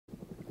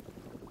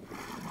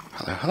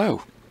Hello,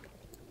 hello.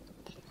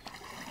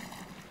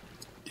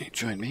 You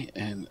join me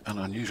in an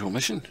unusual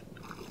mission,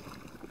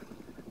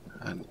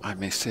 and I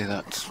may say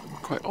that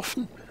quite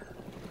often,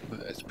 but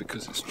it's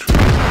because it's true.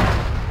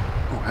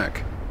 Oh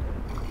heck.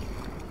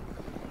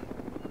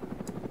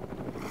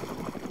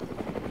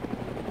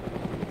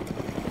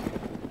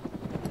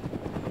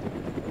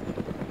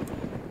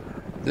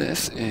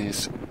 This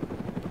is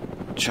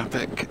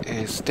Chapek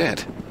is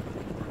dead.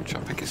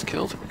 Chapek is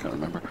killed, I can't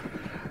remember.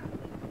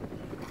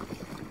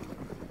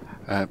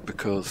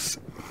 Because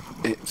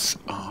it's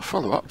a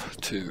follow-up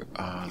to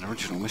an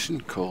original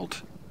mission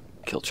called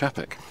Kill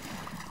Chapek.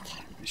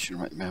 As you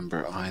might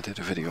remember, I did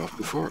a video of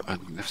before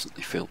and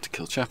magnificently failed to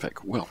kill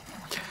Chapek. Well,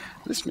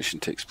 this mission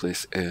takes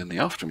place in the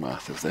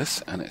aftermath of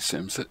this, and it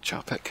assumes that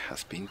Chapek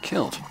has been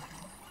killed.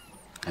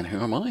 And who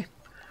am I?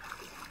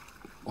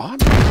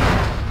 What?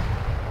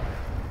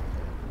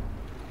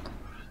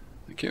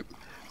 Thank you.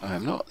 I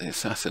am not the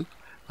assassin.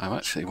 I'm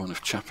actually one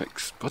of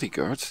Chapek's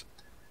bodyguards.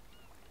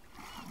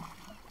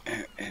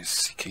 Is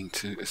seeking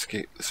to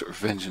escape the sort of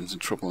vengeance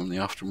and trouble in the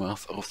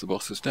aftermath of the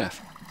boss's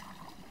death.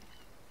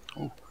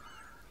 Oh,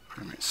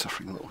 frame rate's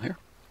suffering a little here.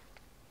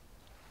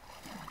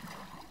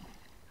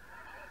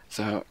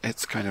 So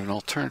it's kind of an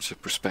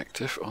alternative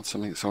perspective on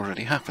something that's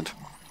already happened.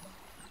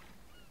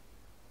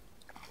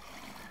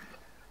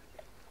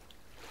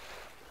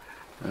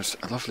 There's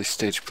a lovely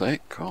stage play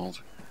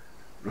called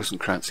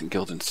Rosencrantz and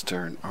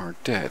Guildenstern Are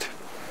Dead,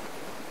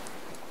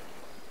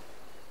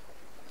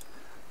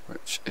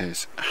 which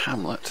is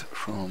Hamlet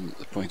from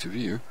the point of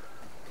view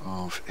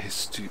of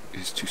his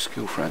two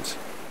school friends,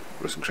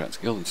 Rosencrantz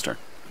and Guildenstern.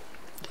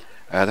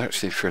 They're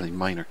actually fairly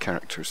minor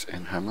characters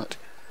in Hamlet,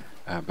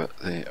 but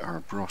they are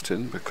brought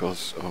in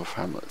because of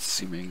Hamlet's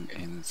seeming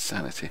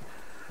insanity.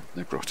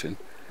 They're brought in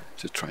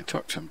to try and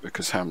talk to him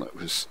because Hamlet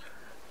was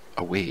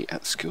away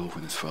at school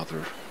when his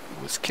father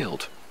was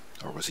killed,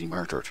 or was he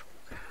murdered?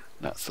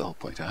 That's the whole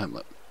point of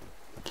Hamlet.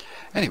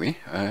 Anyway,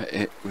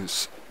 it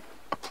was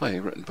a play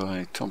written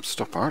by Tom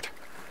Stoppard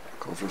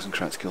called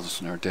Rosencrantz,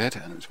 Guildenstern Are Dead,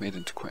 and it was made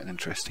into quite an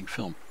interesting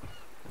film.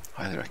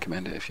 Highly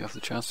recommend it if you have the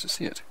chance to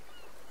see it.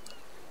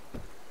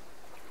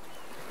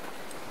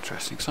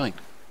 Interesting sign.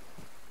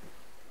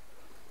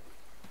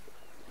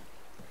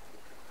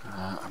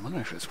 I'm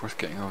wondering if it's worth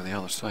getting over the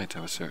other side to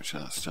have a search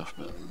of that stuff,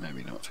 but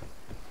maybe not.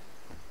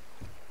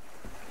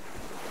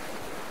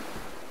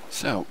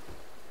 So,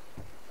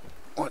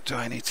 what do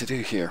I need to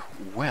do here?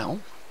 Well,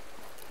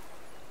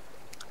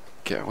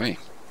 get away.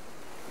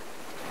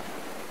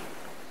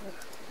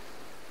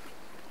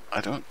 I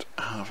don't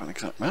have an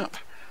exact map.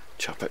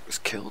 Chapek was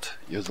killed.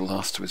 You're the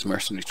last of his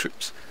mercenary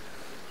troops.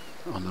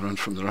 On the run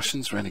from the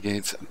Russians,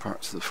 renegades and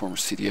parts of the former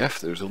CDF,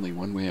 there's only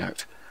one way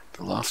out.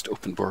 The last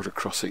open border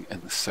crossing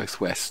in the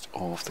southwest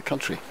of the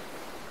country.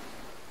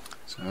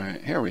 So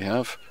here we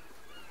have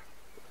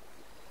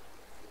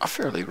a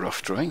fairly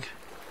rough drawing.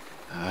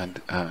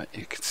 And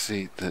you can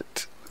see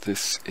that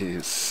this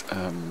is,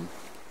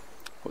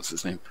 what's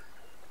his name?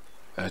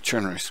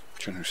 Chernarus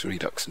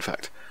Redux, in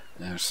fact.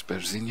 There's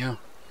Berzinho.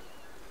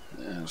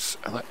 There's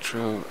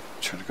Electro,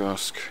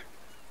 Chernogorsk,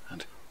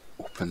 and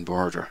Open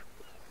Border.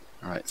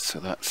 Alright, so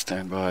that's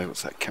down by,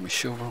 what's that,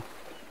 Kamishovo?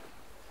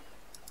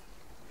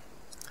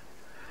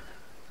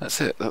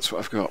 That's it, that's what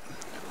I've got.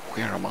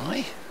 Where am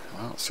I?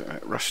 Well, it's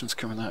Russians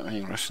coming that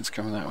way, Russians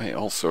coming that way,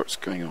 all sorts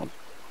going on.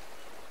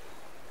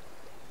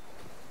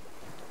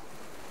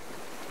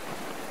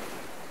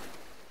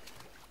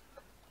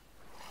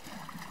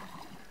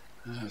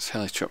 Those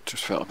helicopters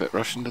felt a bit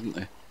Russian, didn't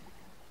they?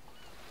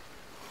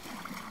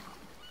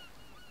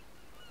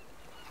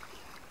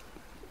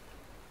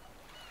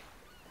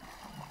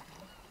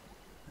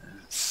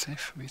 It's safe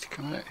for me to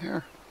come out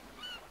here.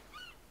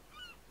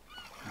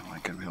 How am I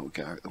going to be able to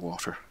get out of the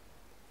water?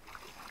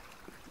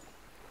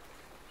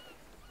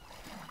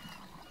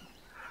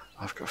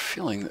 I've got a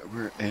feeling that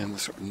we're in the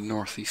sort of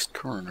northeast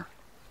corner.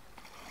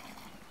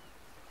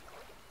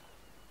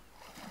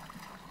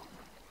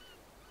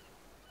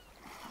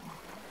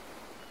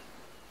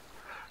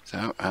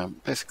 So,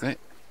 basically,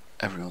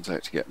 everyone's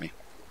out to get me.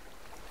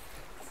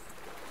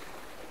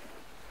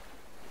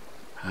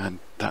 And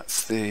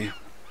that's the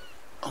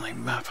only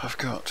map I've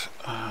got.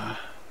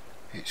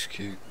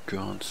 HQ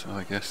gone, so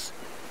I guess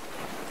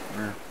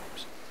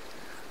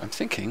I'm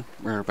thinking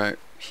we're about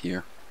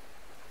here.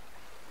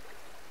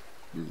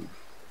 Do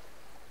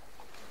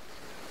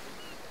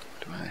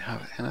I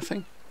have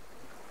anything?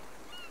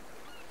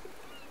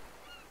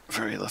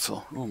 Very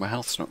little. Oh, my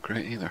health's not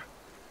great either.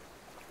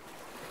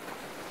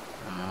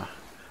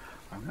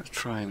 I'm going to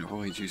try and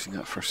avoid using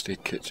that first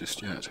aid kit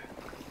just yet.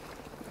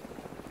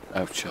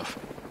 Ouch, chuff.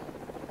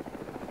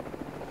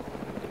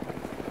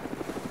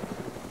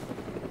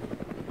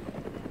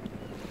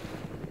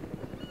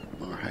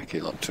 More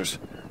Helicopters.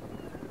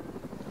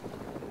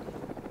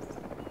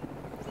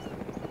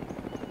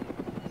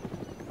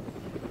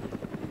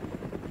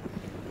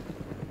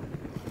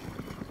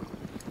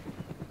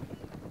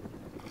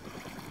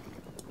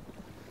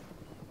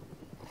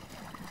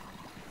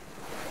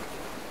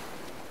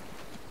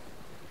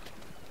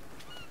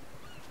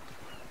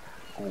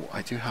 Oh,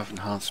 I do have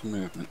enhanced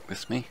movement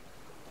with me.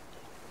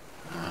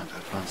 And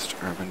advanced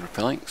urban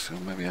repelling, so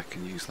maybe I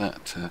can use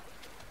that to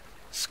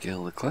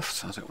scale the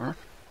cliffs, as it were.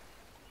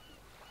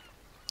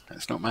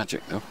 It's not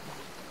magic, though.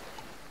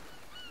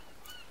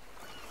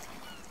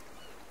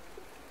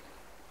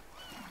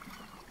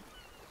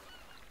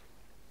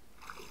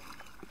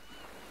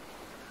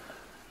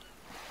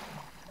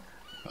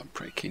 I'm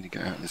pretty keen to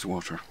get out of this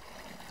water.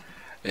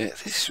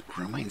 This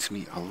reminds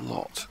me a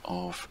lot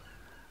of,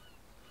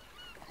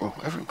 well,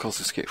 everyone calls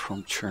Escape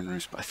from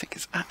Chernarus, but I think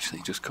it's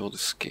actually just called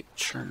Escape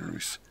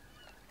Chernarus.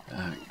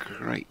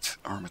 Great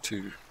Arma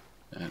 2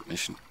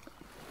 mission.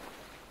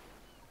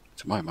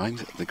 To my mind,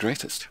 the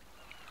greatest.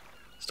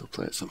 Still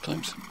play it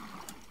sometimes.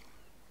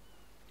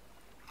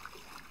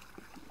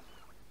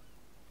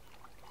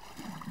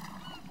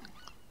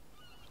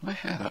 My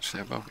head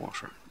actually above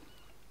water.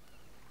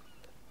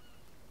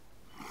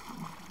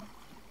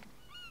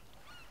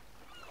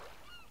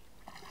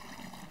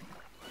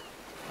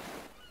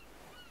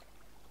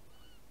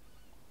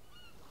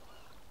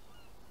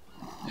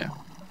 Yeah,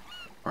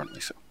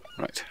 apparently so.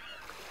 Right.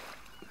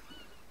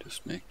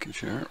 Just making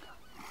sure.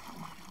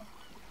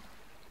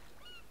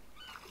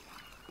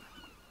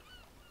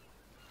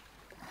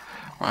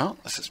 Well,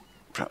 this is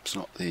perhaps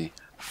not the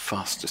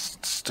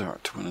fastest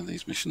start to one of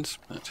these missions,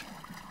 but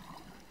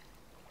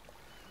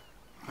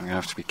I'm going to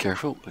have to be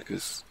careful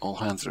because all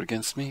hands are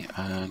against me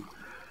and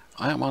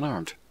I am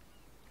unarmed.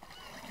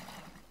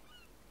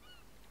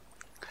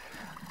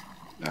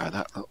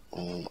 That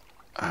little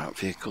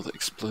vehicle that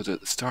exploded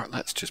at the start,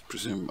 let's just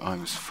presume I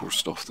was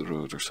forced off the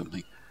road or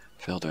something,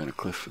 fell down a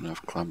cliff and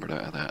I've clambered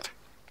out of that.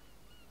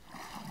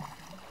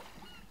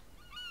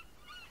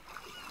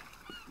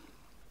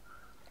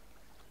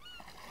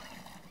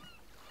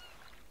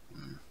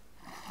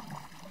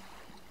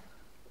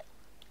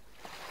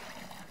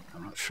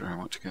 I'm not sure I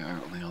want to get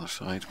out on the other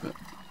side, but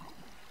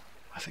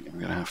I think I'm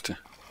going to have to.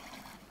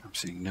 I'm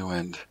seeing no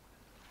end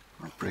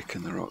or break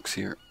in the rocks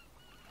here.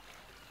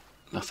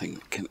 Nothing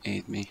that can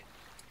aid me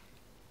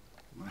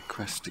in my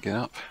quest to get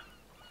up.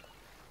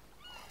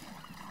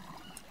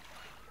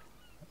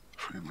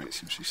 Frame rate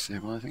seems to be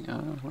stable. I think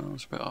well,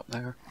 it's about up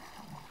there.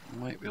 I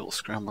might be able to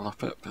scramble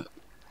up it, but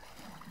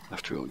I'll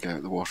have to be able to get out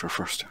of the water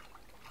first.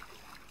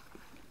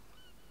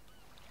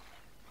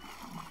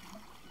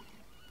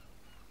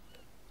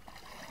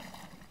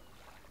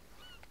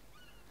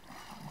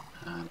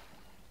 And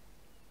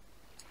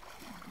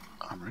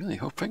I'm really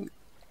hoping that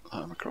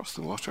I'm across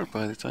the water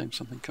by the time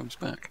something comes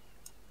back.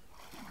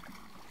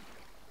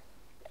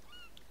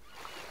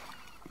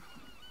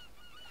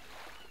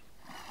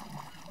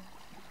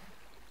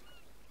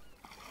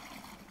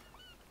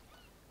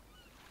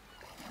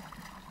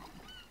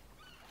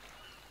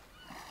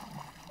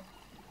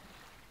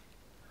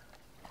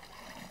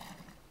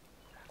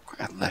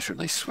 Quite a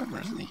leisurely swimmer,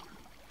 isn't he?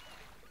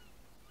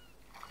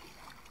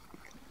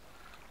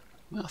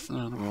 Nothing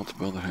in the world to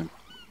bother him.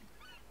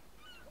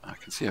 I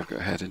can see I've got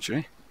a head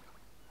injury.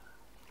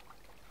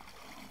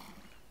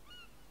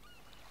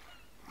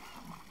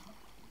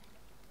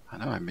 I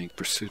know I'm being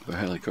pursued by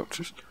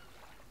helicopters.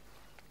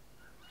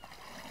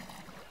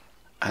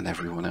 And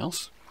everyone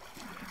else.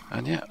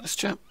 And yet, this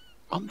chap,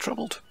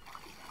 untroubled,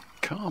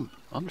 calm,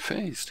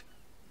 unfazed.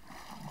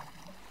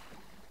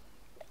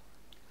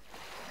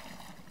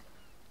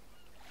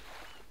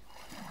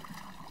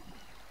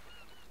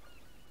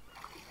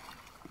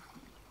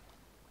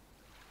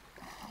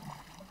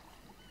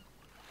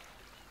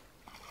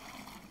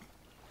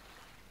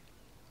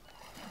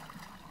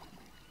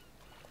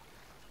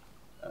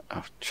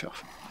 Oh,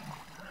 chuff.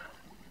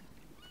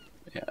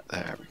 Yeah,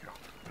 there we go.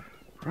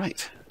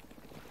 Right.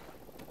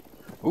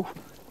 Oh,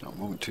 not a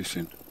moment too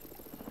soon.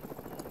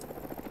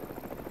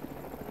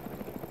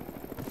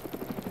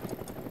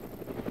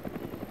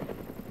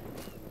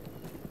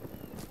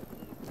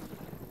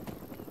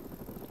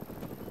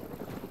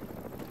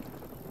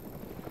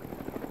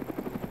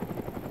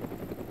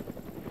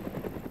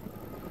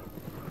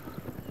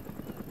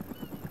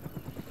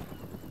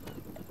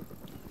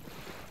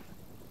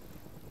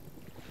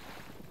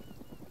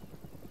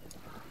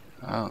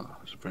 Oh,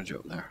 there's a bridge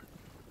up there.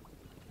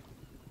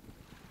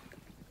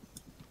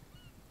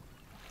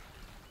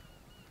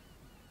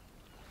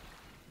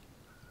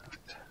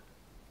 Right.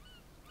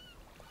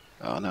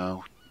 Oh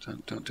no,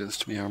 don't do this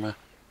to me, Arma.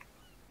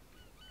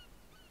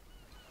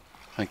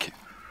 Thank you.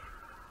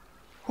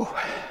 Whew.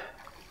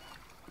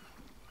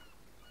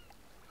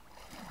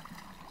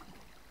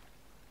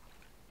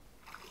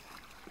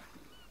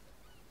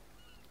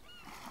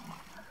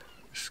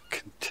 Just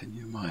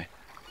continue my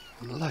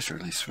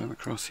leisurely swim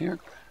across here.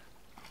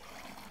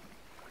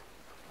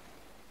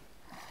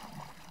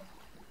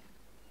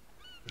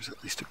 There's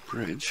at least a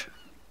bridge.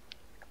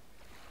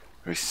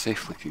 Very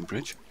safe looking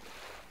bridge.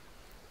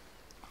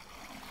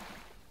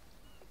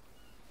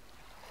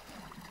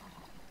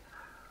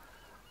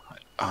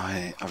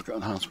 I've got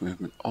enhanced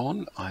movement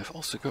on. I've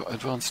also got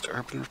advanced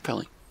urban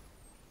repelling.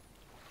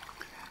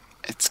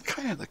 It's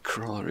kind of the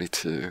corollary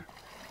to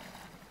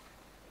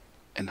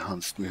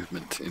enhanced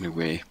movement in a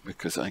way,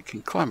 because I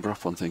can clamber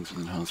up on things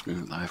with enhanced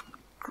movement that I have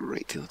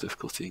great deal of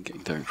difficulty in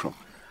getting down from.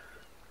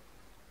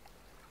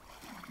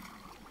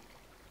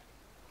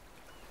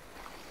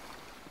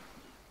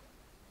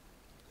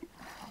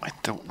 I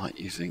don't like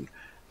using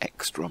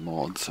extra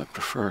mods. I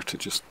prefer to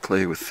just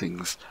play with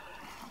things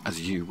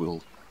as you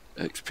will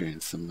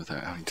experience them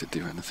without having to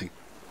do anything.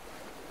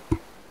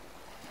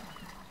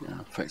 Yeah,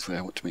 effectively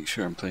I want to make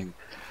sure I'm playing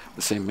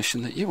the same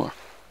mission that you are.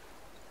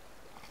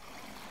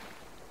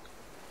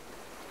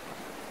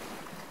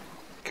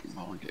 Come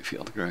on, get your feet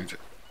on the ground.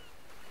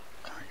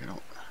 There we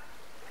go.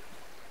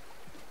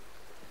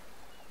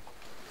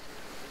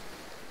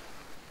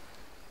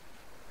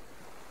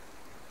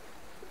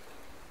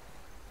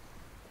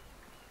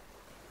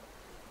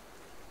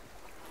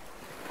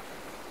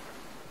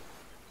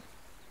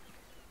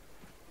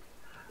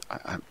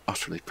 I'm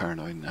utterly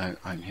paranoid now.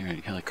 I'm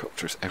hearing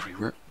helicopters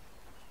everywhere.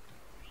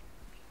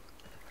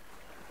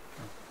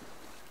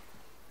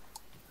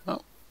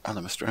 Oh,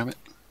 hello, Mr. Rabbit.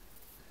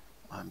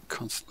 I'm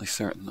constantly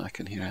certain I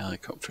can hear a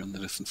helicopter in the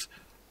distance.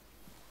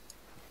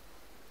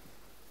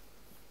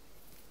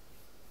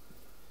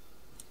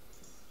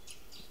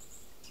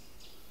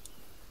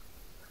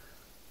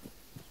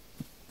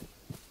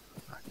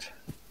 Right.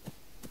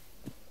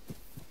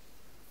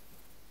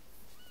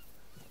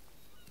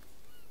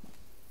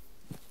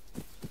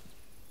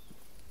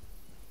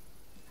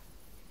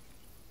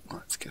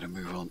 Let's get a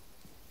move on.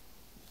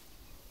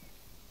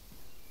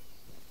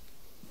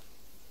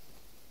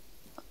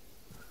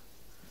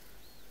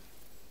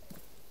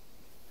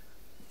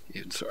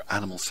 Even sort of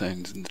animal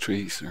sounds in the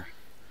trees are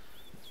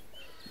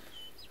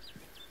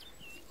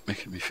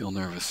making me feel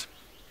nervous.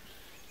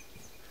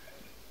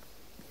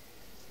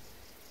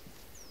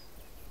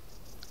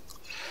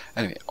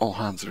 Anyway, all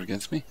hands are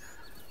against me,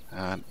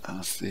 and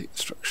as the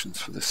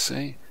instructions for this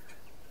say,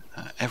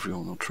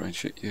 everyone will try and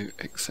shoot you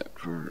except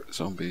for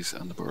zombies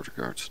and the border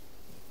guards.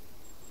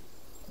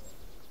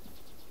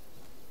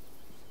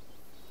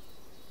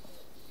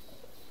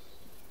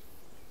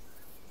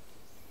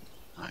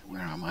 Right,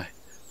 where am I?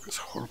 There's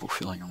a horrible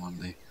feeling I'm on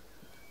the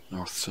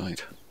north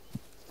side.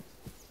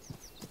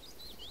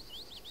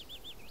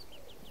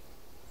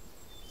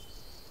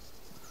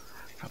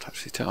 I can't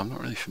actually tell. I'm not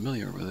really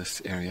familiar with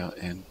this area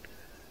in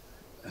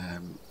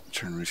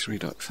Chernarys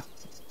Redux.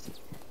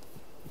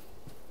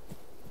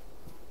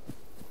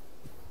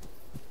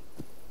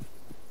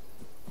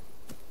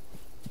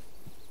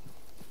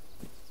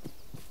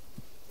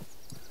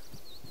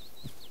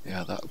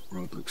 Yeah, that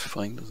road looks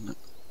fine, doesn't it?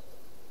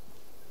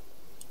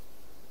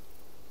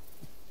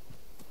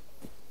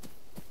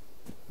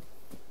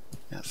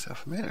 Yeah, so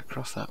if I made it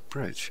across that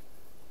bridge,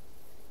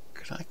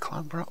 could I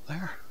clamber up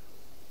there?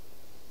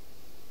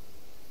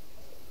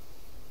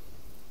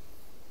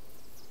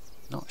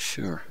 Not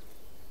sure.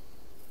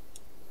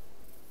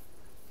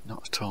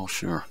 Not at all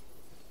sure.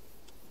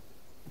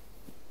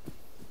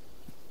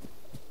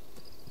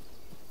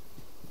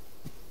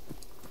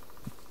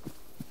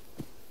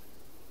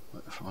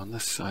 But if I'm on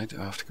this side,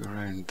 I have to go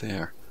around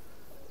there.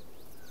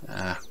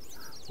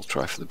 We'll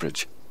try for the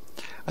bridge.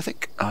 I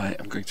think I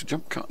am going to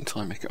jump cut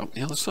until I make it up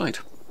the other side.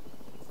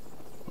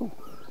 Oh,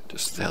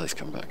 just the heli's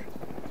come back.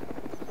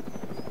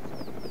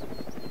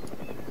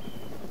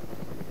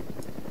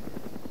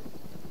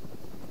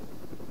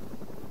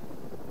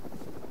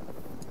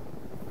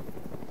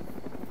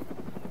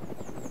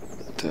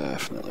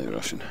 Definitely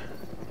Russian.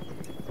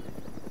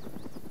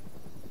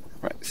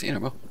 Right, see you in a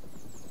moment.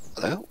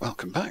 Hello,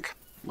 welcome back.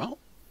 Well,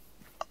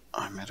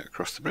 I made it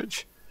across the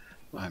bridge.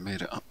 I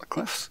made it up the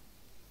cliffs.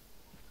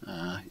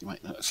 You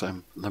might notice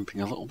I'm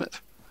limping a little bit.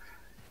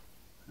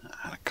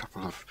 I had a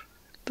couple of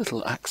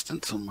little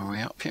accidents on my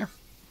way up here.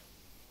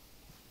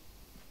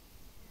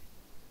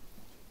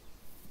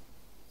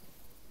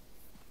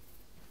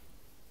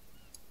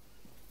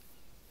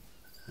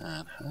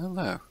 And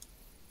hello.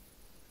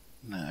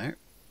 Now,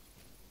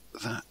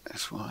 that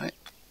is why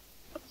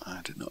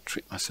I did not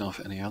treat myself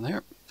any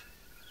earlier.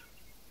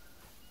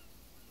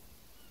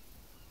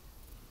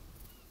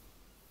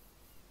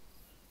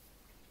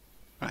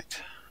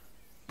 Right.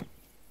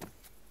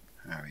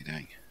 How are we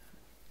doing?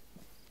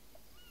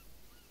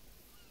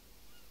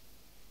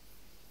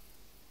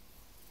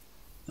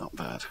 Not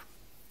bad.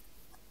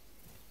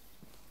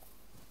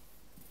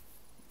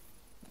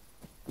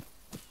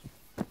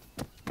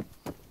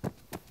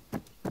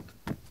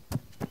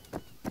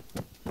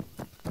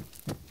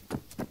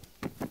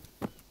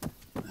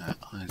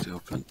 Eyes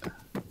open.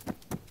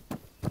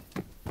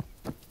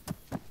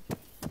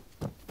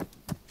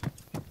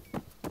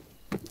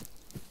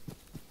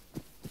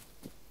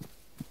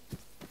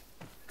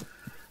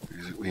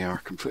 We are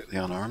completely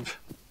unarmed.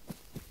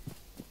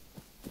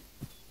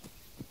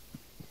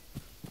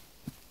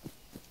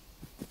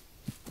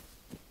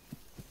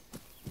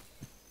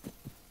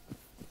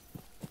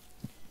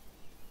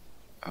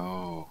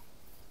 Oh.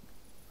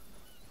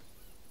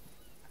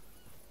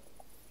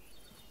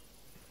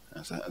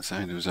 Is that the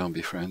sound of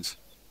zombie friends?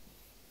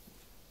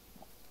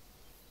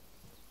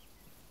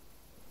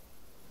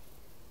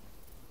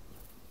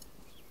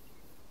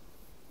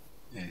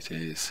 It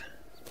is.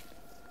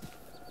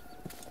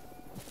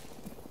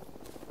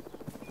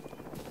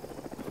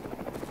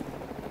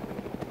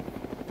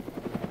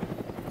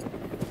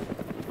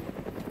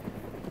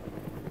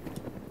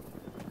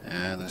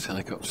 And there's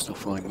helicopter still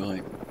flying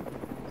by.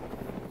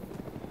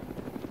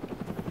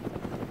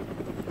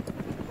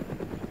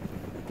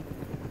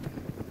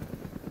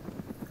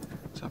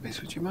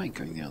 Zombies, would you mind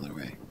going the other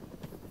way?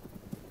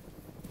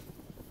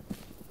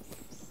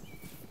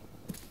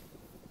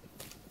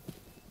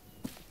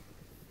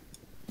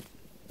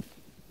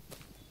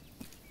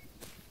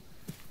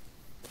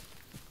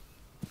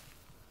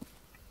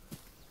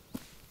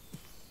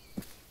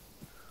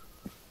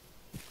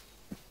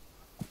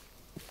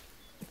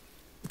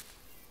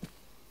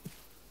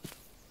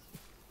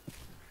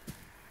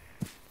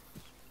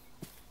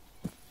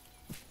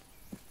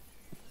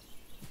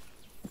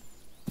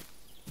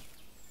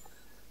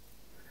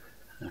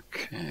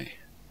 Okay.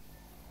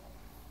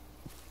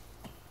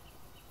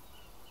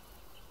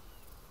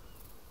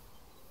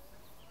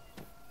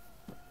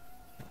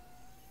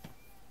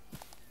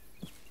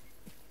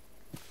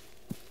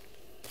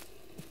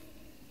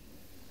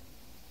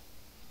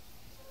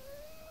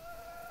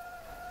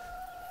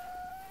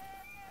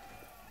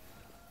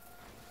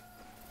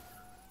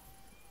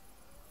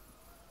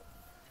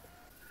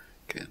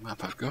 Okay, the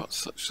map I've got,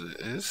 such as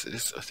it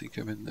is I think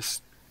I'm in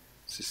this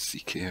is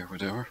CK or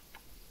whatever.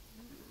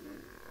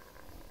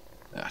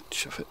 Ah,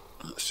 chuff it.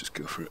 Let's just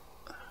go for it.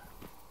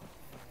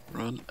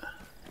 Run.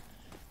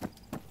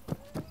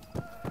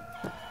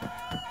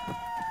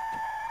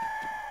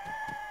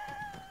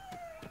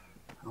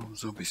 All the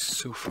zombies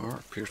so far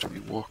appear to be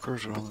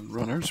walkers rather than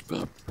runners,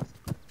 but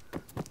I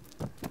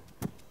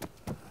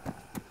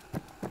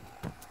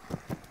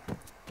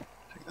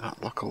think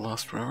that luck will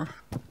last forever.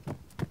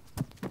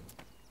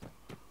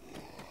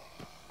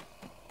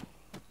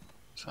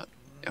 Is that?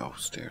 Oh,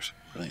 stairs.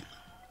 Brilliant.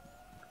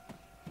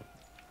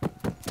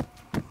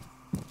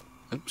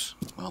 Oops,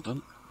 well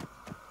done.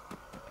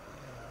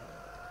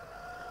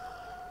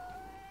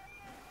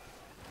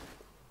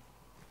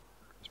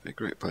 This would be a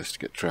great place to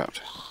get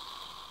trapped.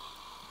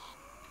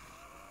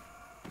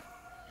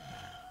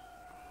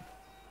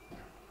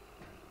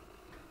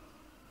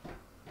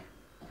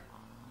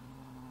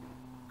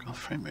 God, the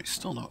frame rate's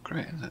still not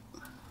great, is it?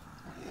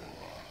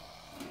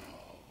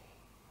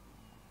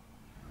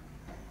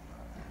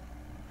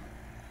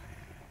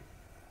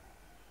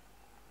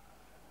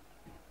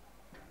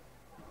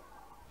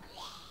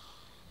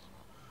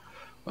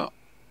 Well,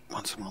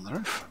 once I'm on the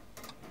roof,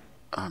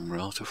 I'm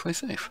relatively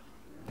safe.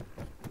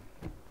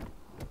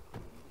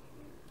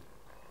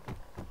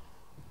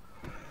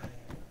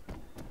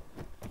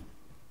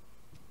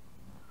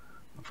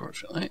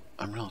 Unfortunately,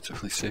 I'm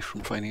relatively safe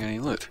from finding any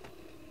loot.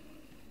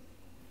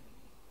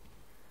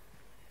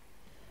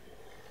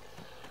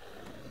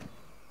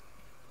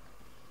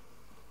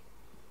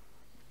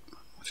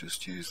 I'll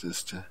just use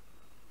this to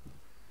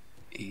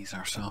ease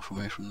ourselves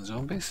away from the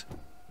zombies.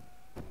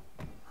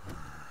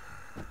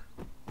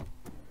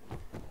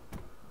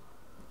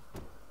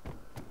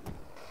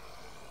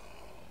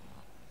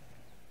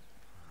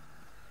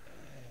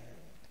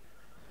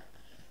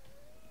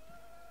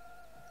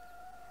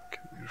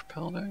 Can we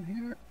rappel down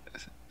here?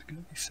 Is it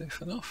going to be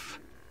safe enough?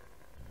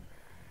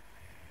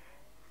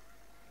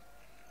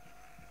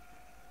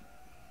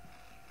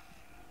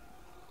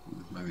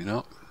 Maybe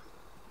not.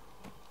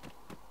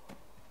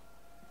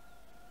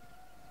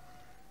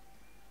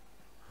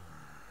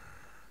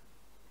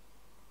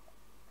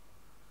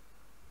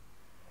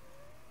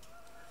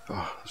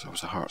 Oh, there's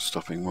always a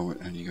heart-stopping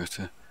moment when you go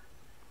to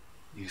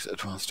use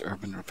advanced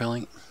urban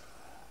repelling.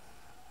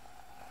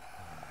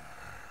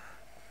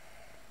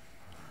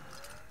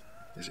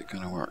 Is it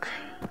going to work?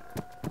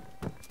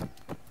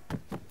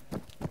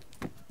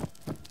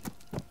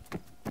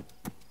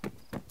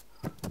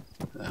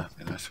 Ah, it'd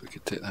be nice if we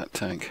could take that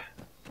tank.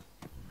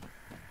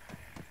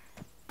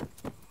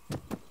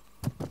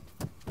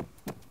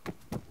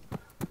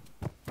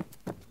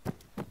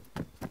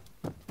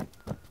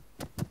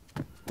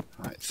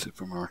 Right,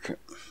 supermarket.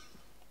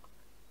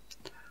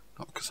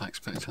 Not because I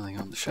expect anything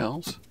on the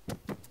shelves,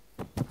 but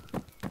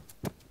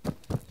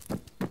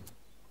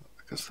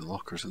because the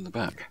locker's in the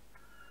back.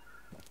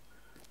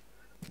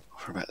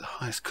 For about the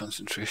highest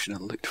concentration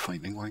of loot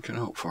finding one can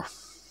hope for.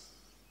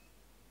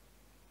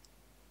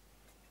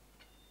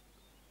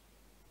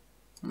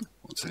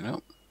 Won't say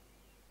no.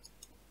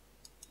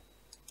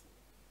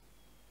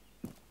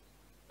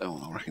 That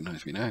one will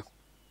recognise me now.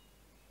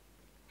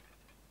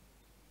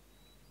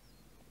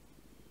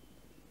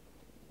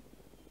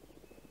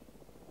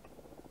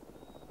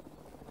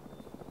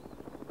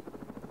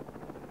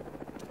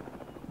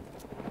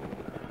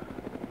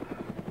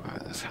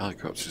 Right, this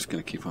helicopter's just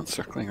going to keep on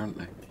circling, aren't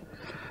they?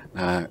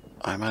 Now,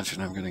 I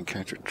imagine I'm going to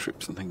encounter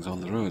troops and things on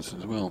the roads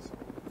as well.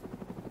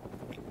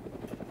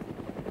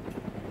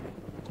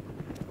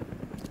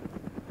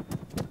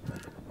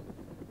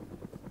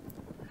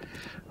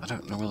 I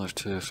don't know whether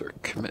to sort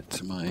of commit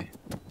to my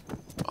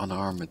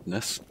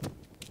unarmedness,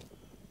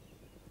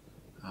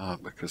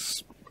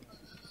 because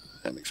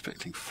I'm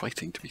expecting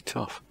fighting to be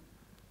tough.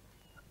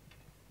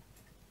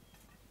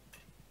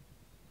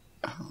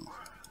 Oh,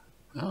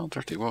 well,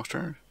 dirty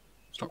water.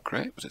 It's not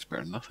great, but it's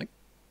better than nothing.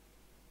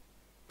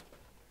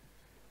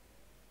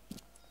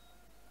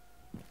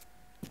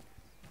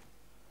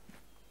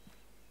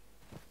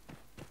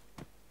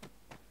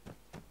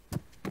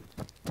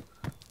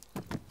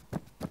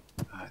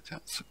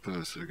 don't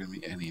suppose there are going to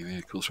be any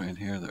vehicles around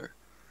here that are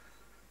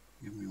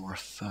going to be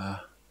worth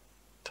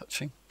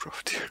touching.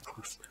 Profiteer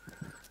class.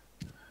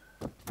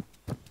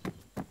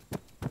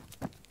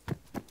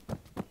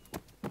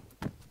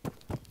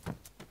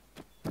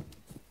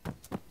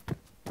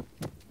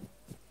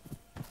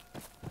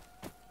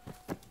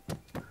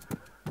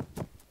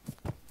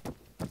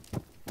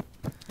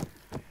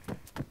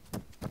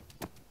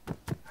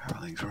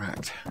 Everything's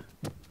wrecked.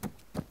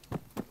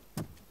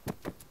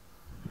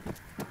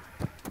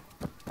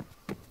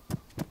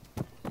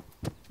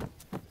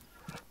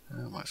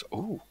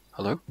 Oh,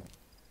 hello.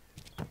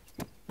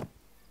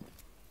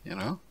 You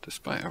know,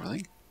 despite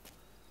everything.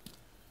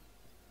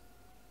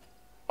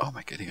 Oh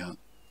my giddy aunt.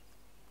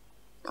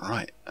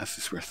 Right, this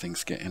is where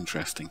things get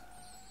interesting.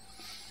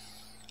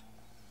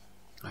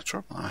 The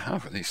trouble I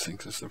have with these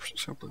things is they're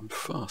so blown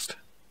fast.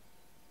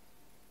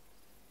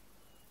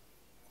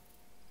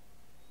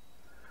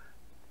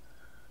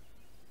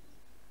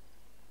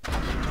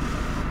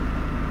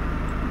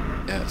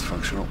 Yeah, it's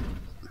functional.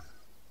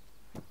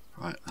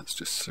 Right, let's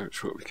just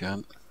search what we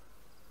can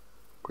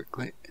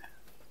quickly.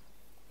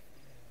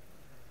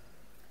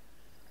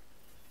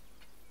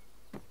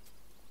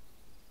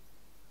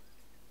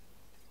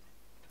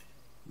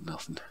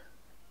 Nothing.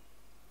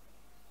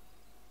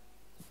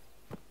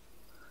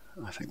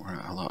 I think we're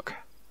out of luck.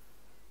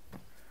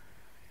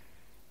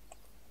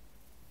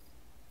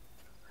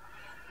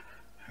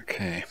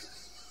 Okay.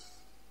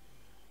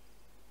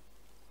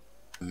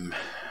 I've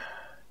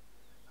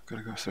got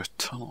to go through a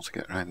tunnel to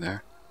get around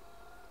there.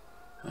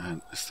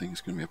 And this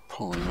thing's going to be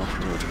appalling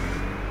off-road.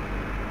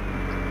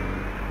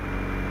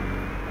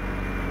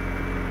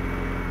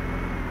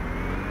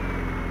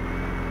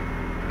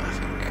 I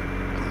think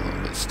I'm a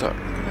little bit stuck.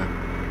 I'm going to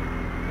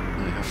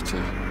really have to...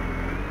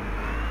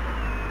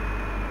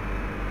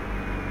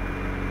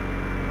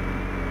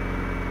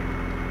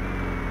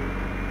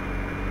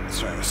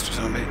 Sorry, Mr.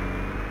 Zombie.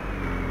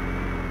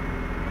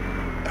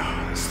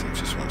 Oh, this thing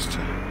just wants to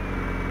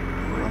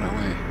run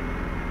away.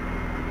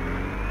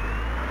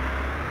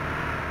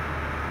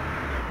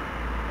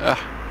 Ah,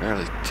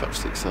 barely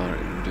touched the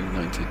accelerator and doing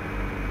 90.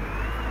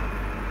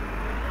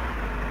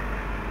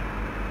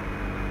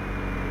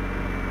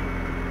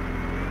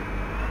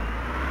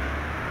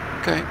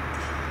 Okay.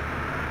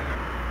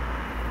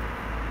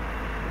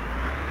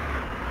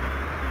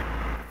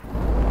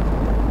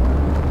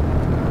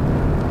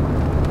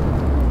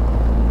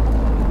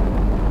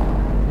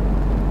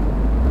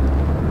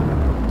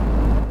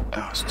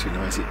 Oh, it's too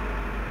noisy.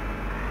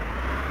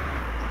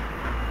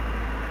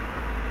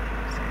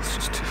 It's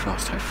just too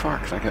fast. How far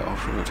can I get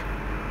off-road?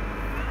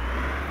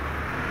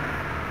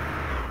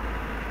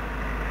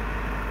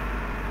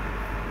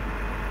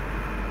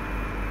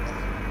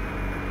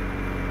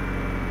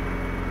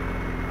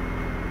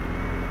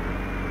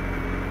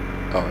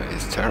 Oh, it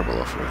is terrible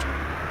off-road.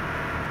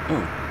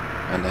 Oh,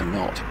 and then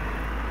not.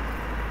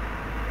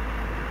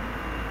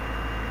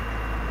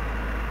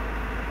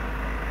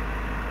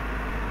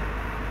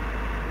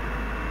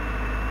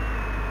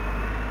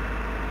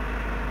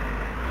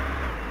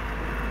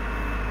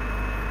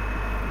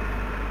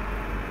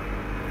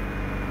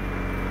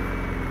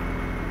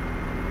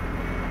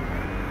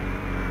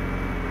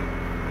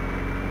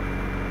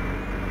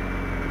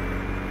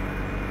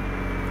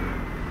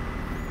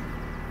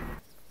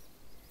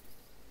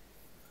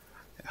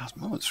 It has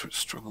moments where it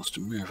struggles to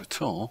move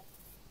at all,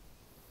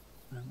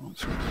 and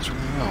moments where it does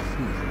really well.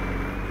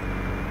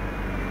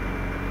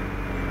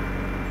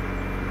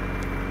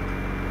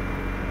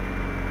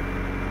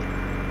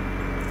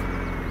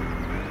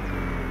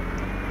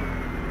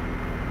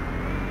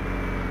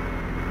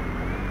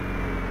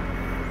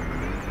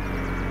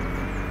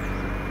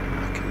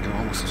 I can go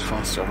almost as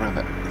fast as a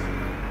rabbit.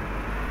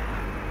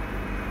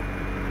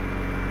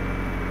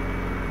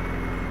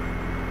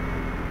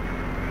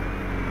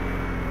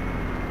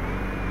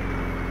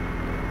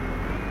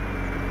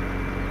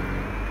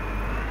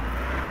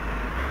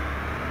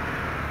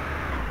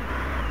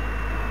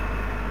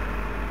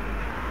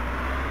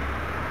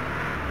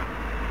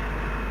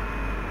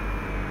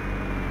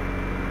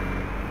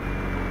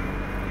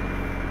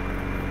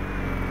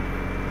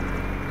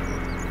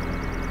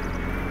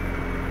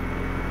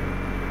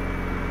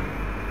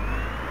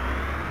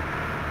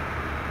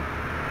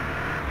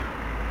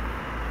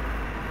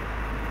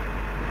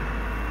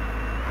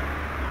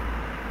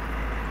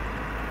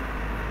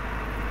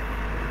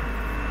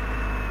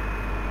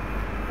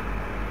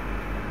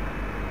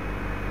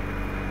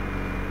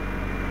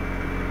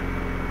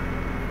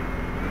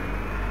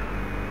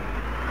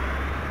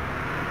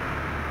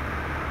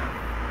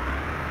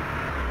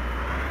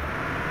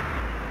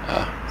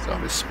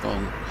 Zombies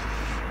spawn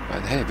by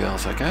the hay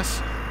bales, I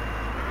guess.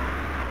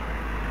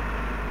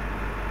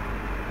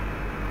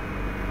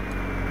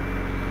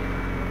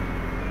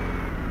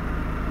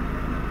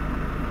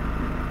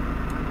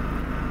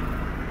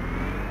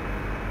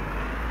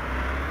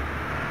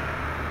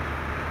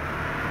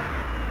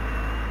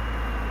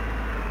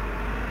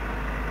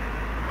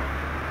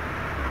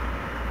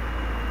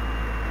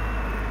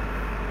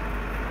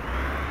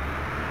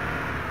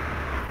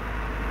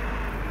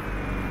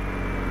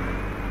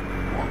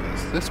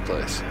 this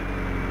place?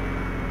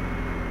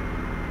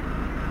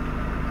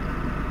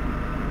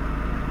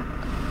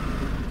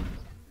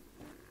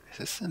 Is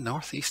this the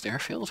Northeast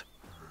Airfield?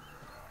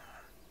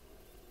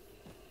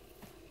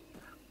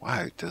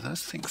 Wow, do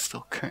those things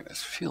still count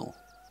as fuel?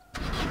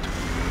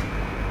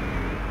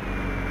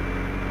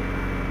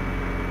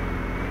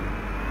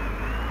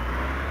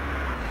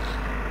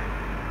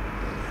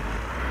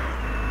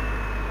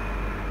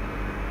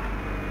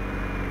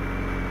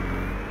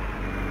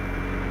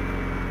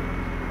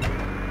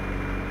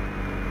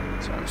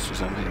 Sorry, Mr.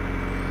 Zombie.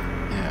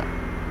 Yeah.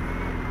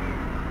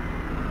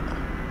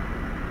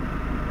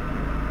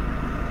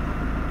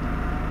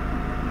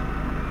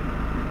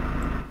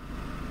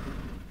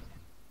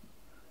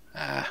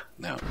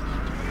 No.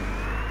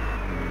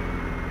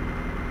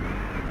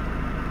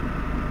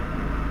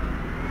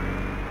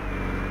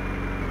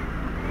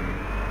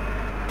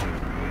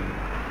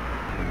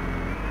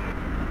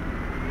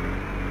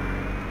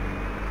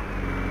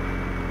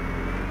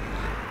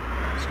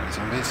 Sorry,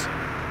 zombies.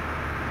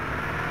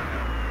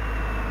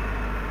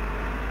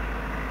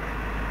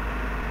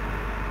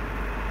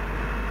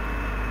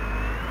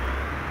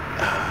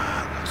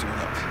 There's one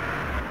up.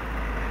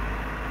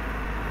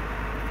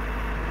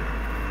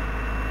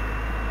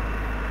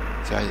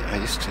 See, I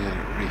used to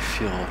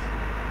refuel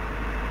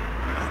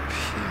up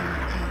here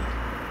in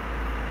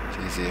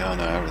GZ. Oh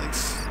no,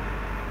 everything's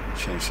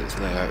changed its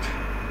layout.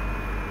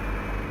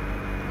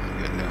 I'm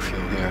getting no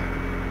fuel here.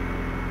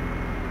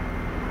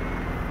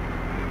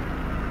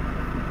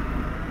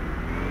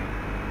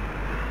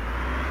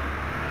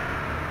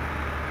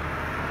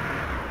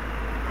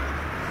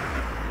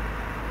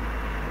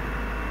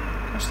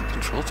 Where's the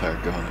control tower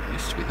going? It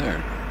used to be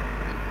there.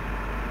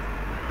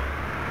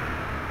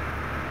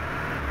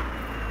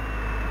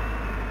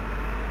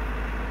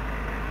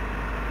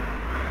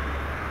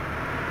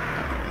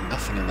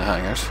 Nothing in the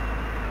hangars.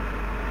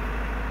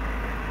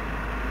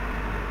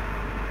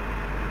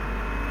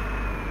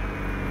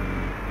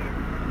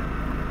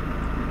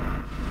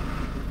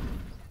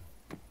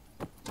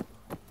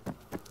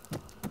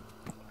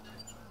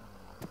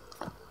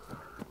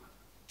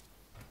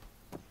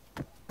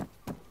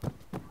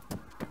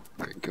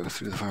 Go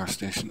through the fire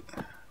station.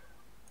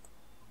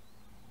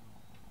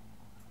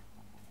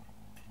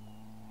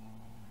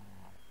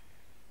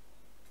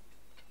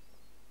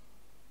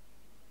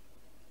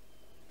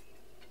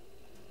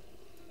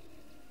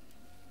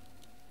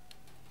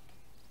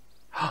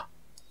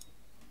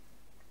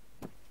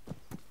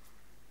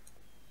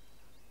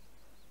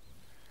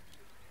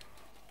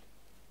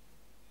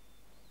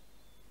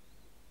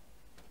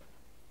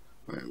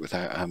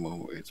 Without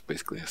ammo, it's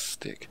basically a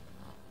stick.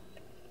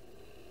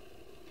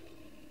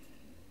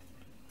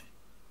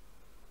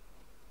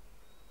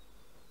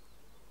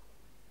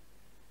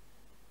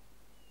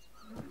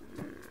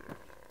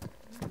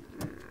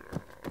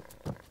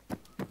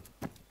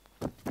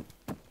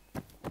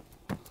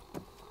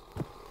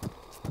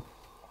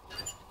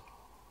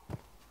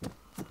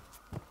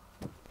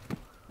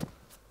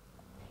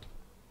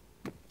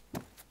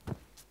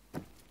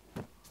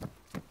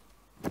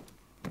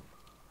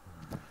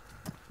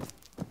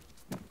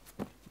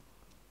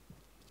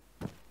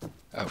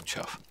 Oh,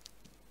 chuff.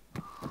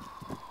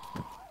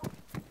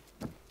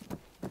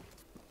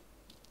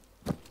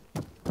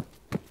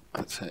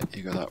 That's it,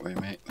 you go that way,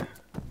 mate.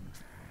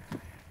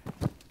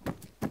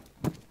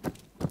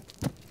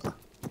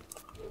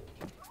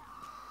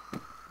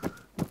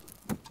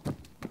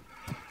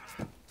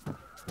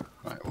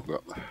 Right, we'll go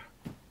up there.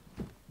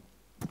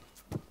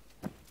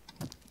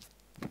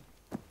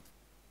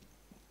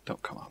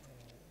 Don't come up.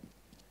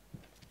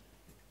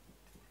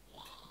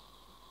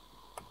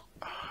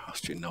 I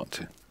asked you not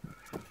to.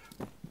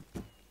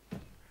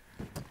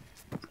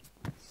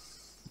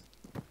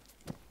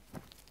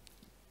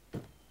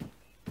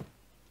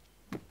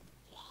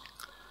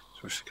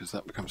 Especially because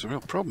that becomes a real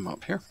problem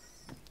up here.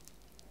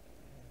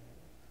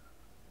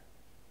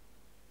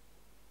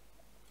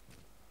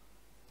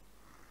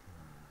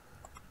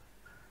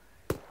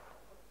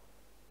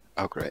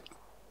 Oh, great.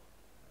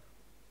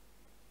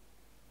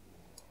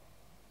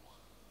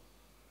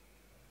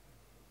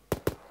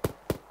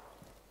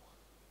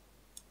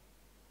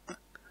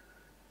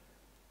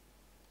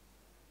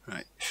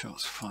 Right,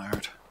 shots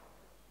fired.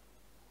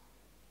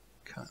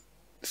 Can't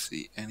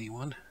see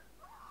anyone.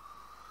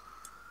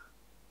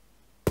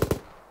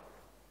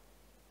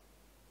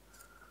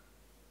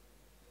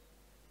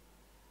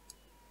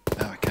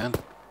 Now I can.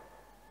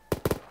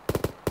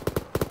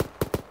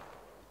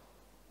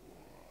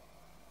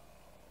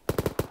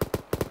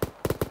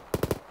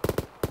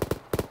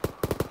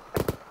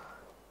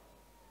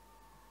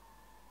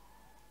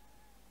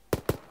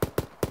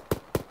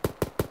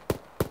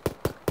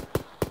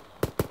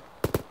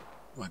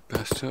 My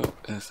best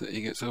hope is that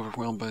he gets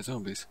overwhelmed by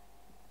zombies.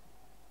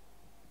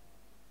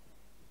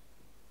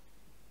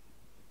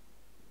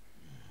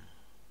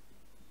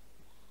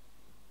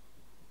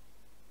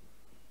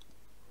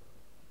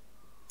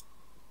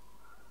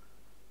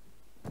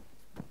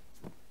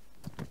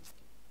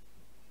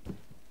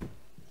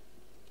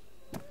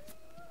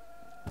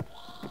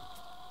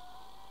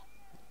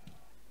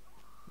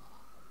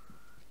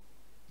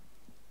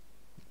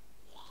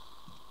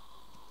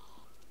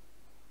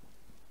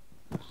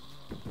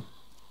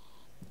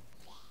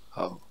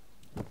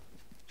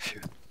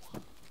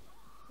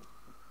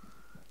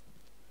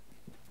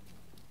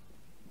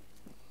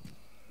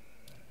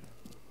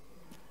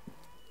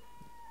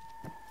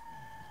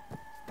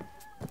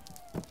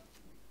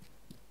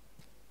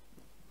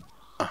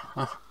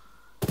 Huh.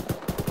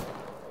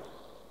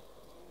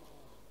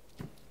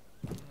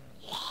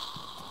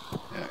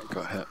 Yeah,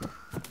 got hit.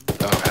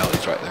 Oh hell,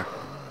 he's right there.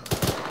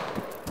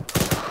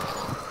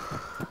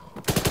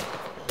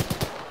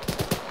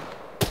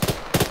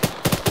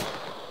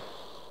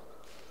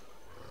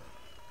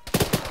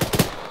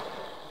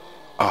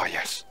 Oh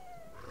yes.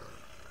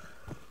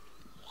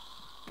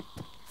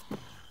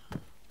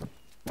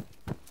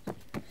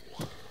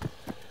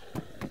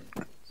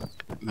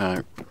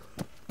 Now,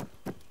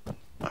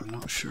 I'm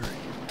not sure.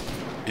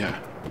 Yeah.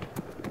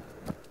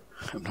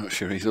 I'm not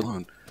sure he's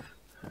alone.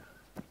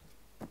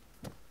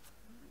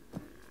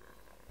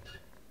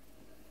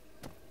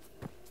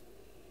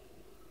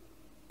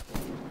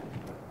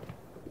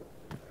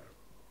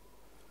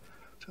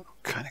 Don't know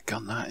what kind of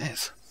gun that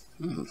is.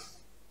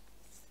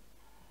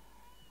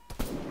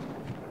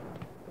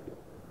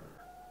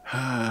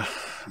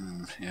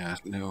 Yeah,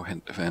 no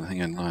hint of anything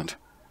inland.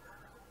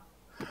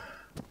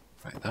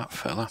 Right, that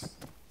fella.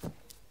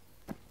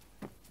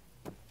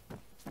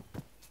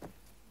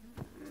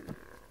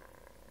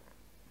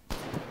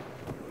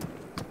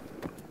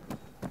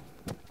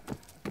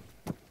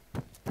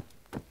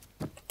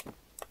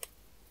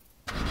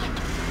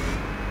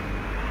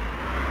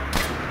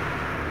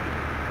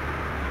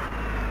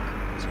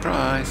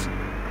 Surprise!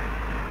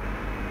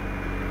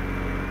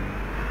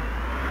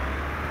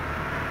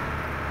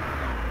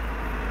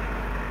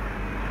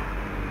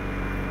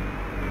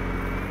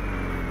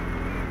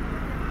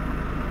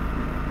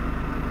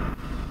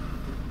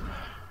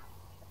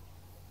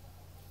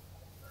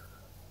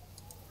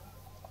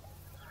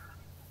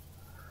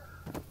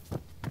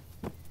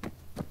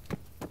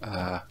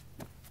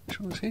 Which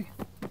one was he?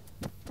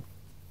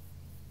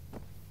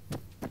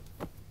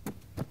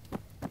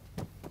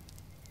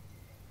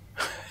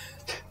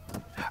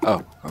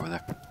 Oh, over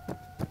there.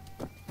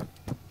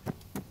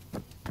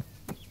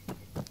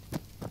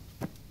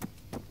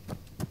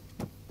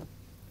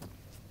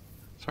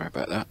 Sorry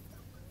about that.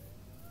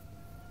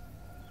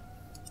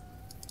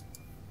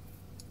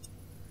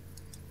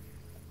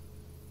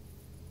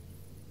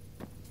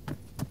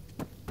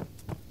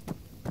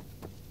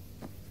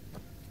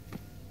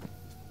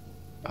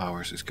 Oh,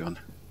 where's his gun?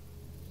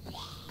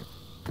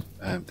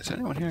 Is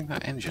anyone hearing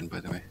that engine, by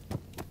the way?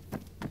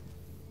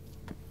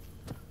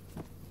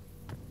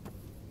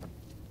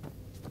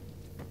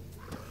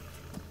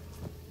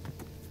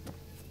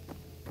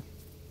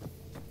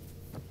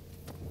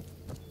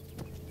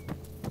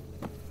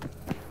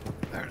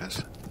 There it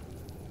is.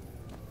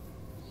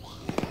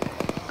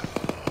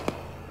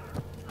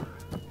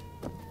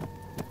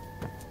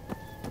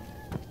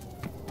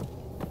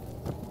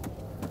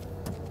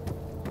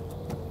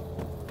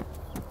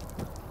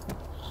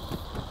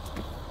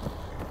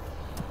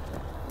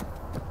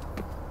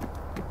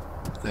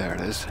 There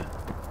it is.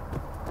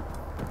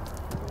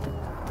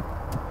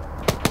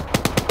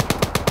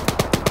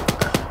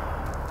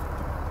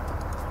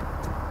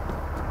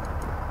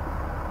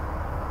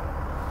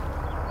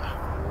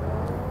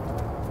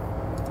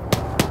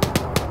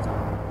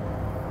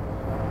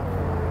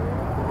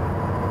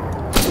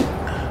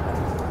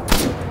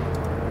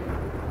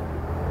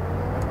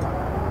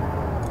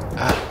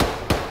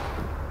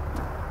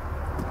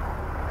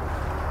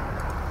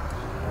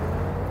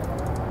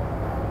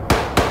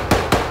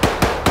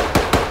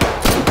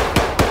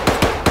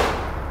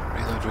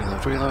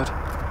 Reload.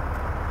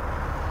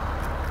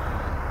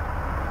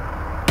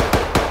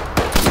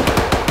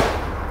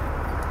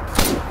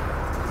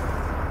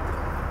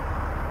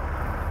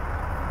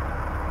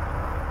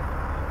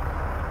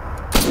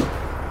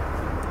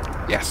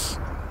 Yes.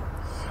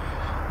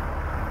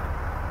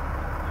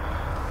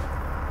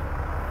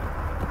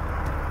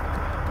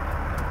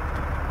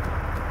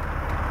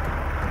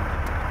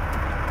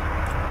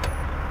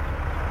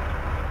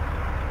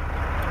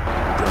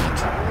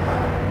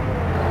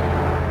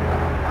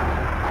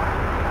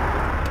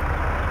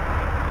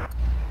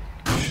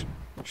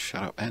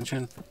 Shut up,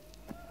 engine.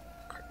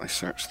 Quickly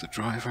search the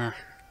driver.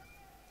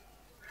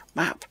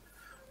 Map!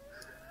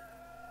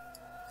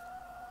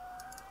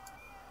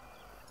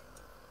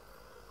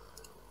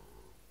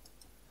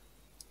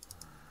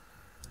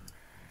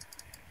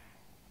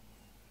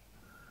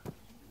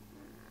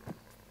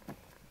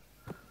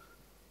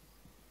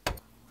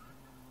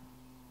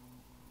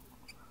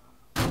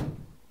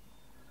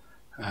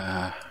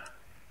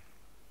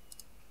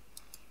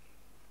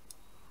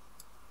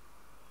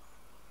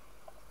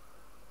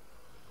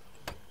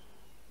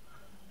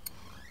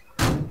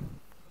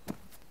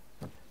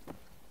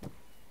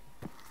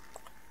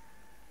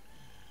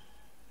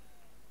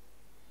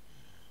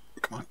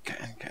 Come on,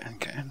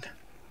 get in.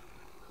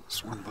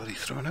 There's one body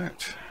thrown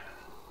out.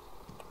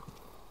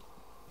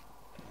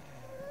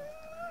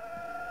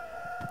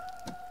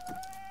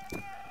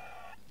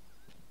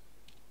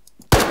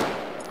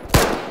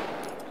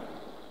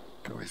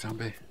 Go away,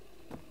 zombie.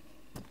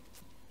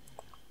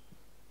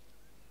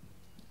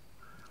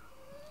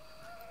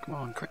 Come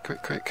on,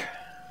 quick.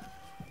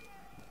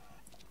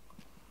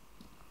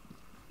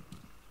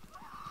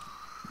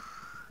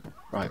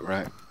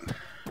 Right.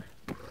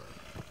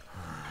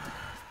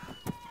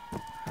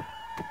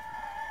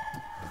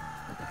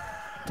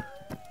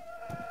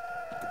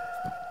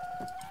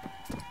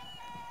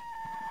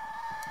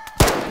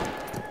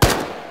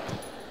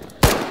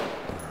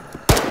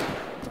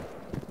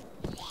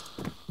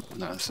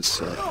 No, this is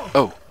silly.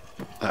 Oh,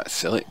 that's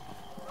silly.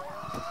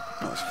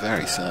 That was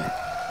very silly.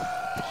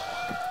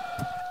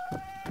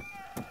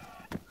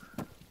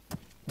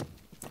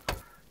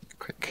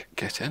 Quick,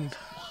 get in.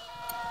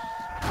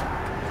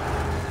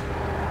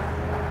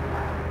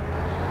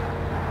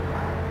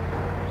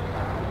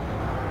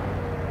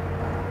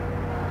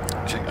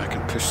 I think I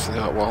can push through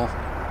that wall.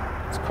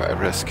 It's quite a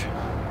risk.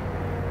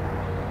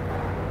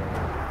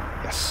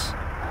 Yes.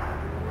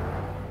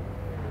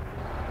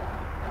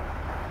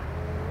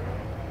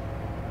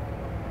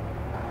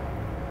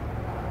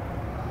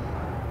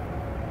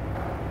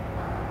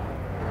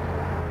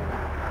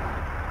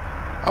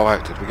 Oh wow,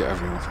 did we get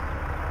everyone?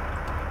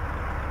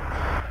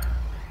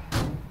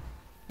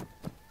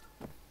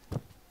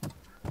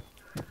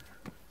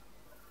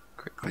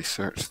 Quickly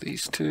search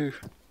these two.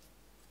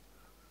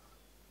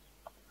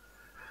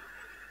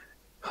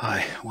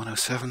 Hi,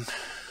 107.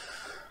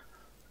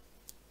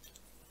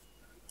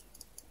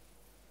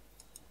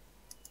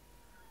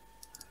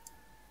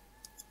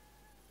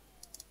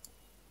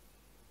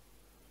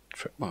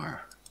 Tripwire.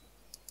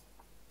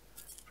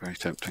 Very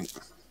tempting.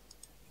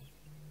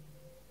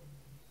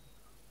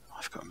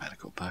 I've got a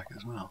medical bag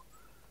as well.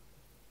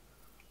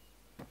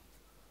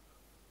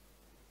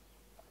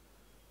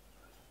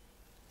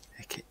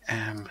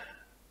 AKM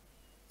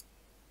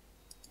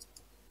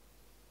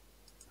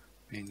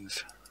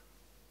means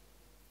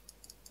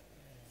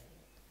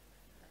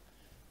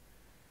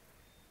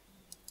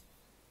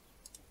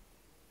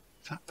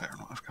is that better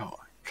than what I've got?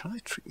 Can I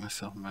treat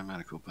myself in my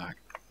medical bag?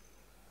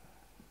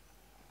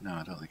 No,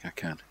 I don't think I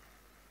can.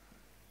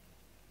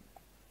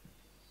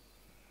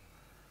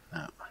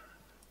 No.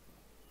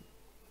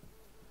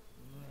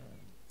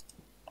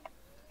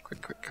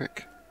 Quick, quick,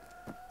 quick.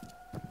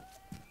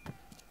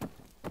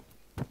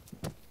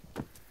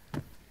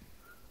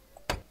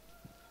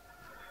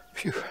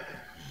 Phew.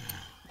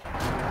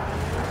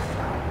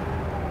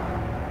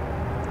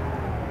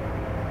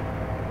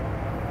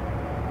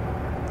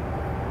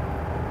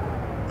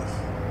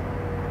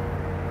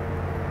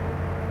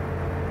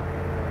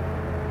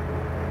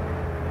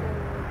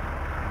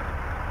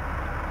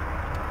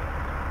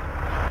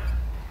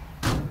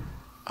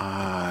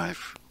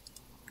 I've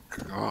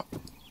got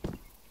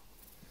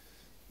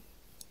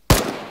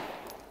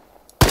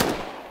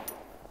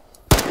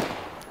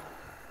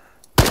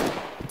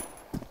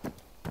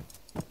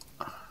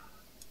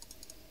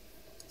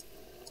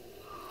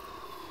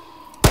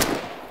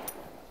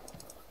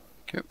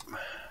yep.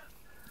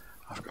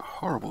 I've got a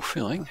horrible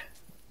feeling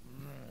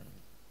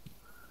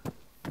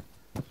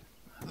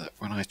that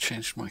when I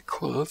changed my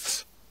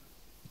clothes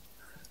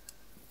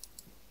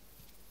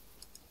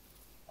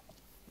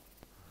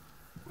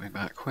way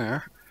back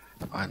where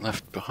I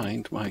left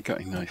behind my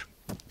gutting knife.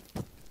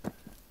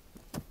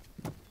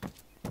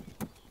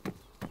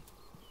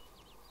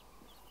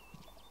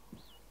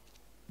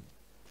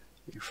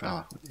 You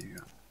fella, what do you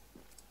got?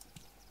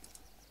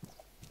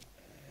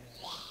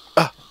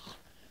 Ah!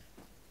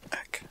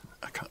 Heck,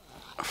 I can't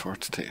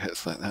afford to take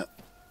hits like that.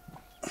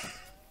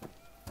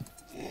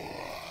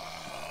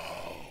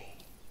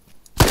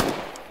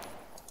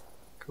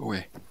 Go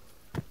away.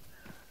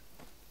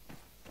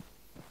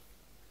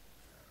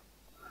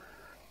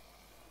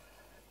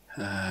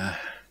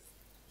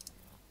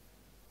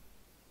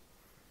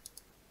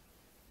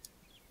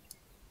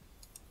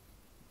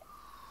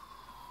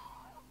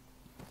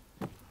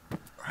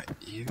 Right,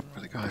 you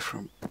were the guy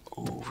from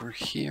over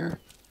here.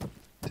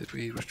 Did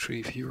we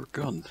retrieve your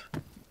gun?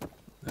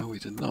 No, we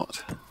did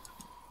not.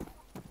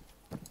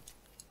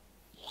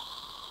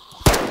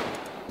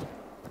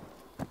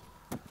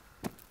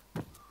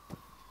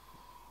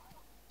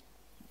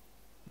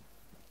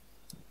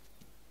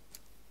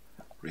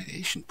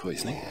 Radiation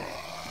poisoning.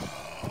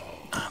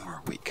 And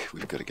we're weak.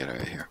 We've got to get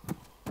out of here.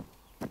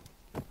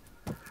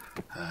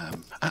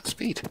 At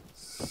speed.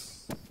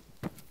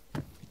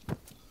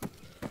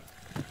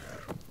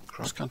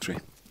 Cross country.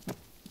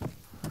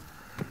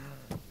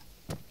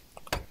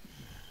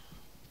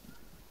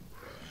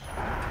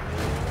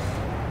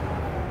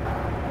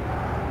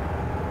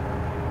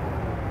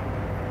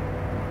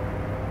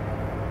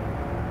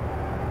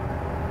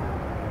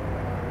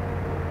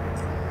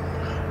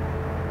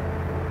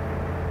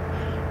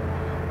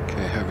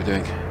 Okay, how are we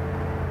doing?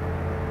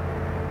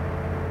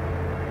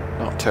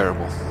 Not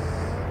terrible.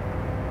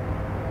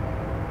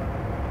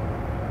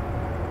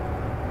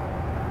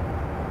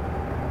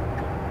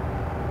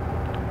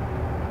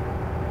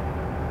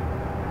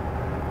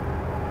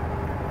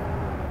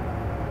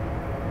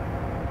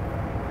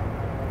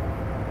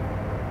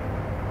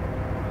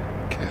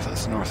 Okay,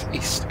 that's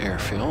northeast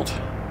airfield.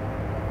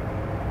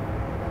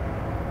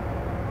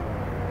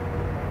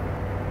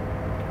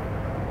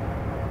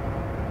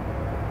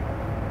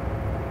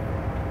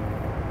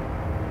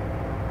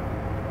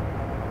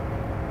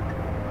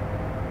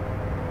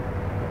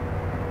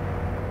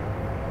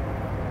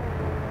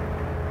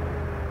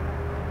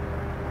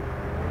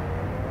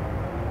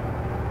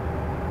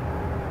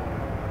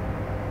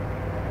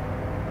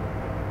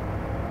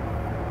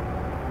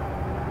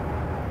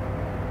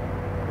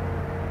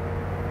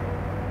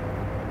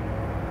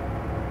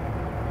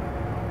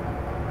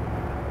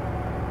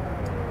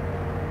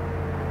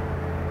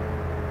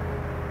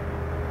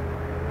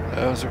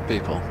 those are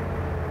people.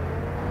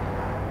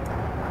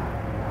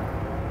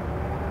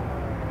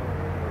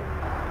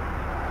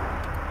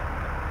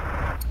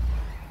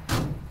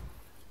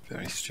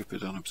 Very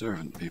stupid,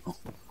 unobservant people.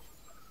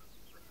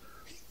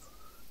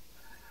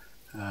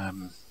 Put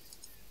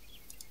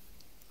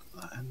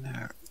that in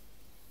there.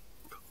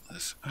 Pull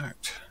this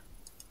out.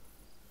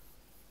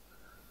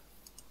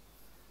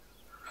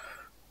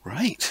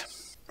 Right.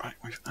 Right,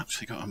 we've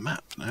actually got a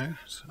map now,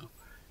 so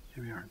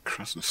here we are in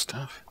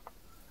Krasnostav.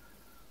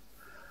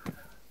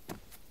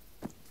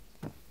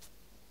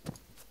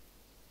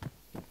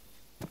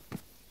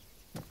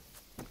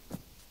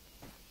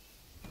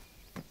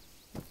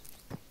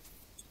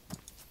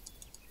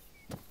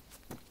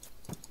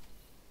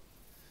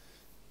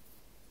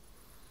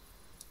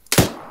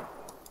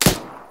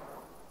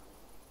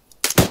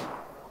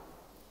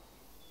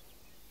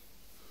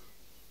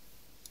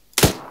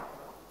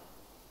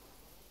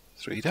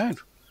 Three down.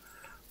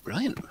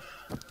 Brilliant.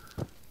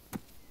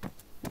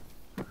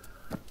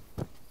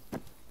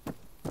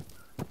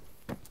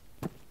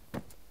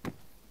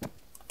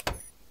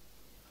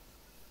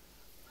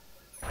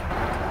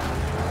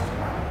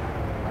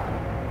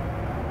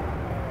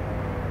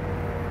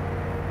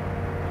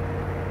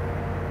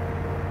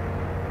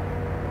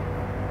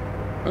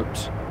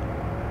 Oops.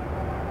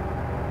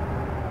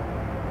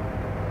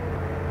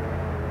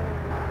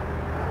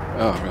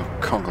 Oh, real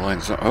conga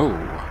lines.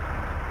 Oh.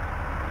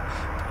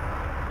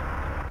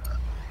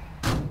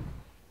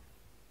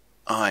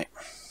 Aye.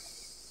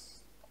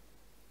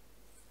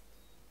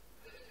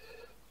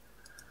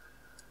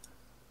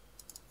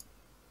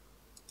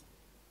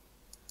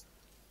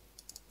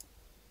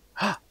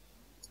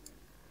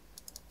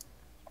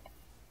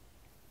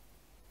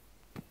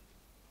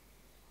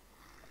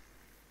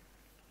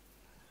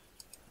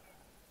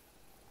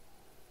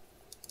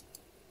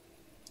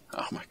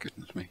 Oh my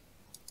goodness me.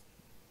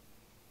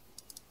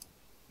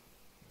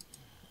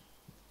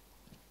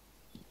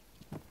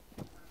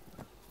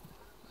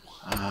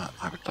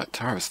 I would like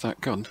to harvest that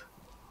gun.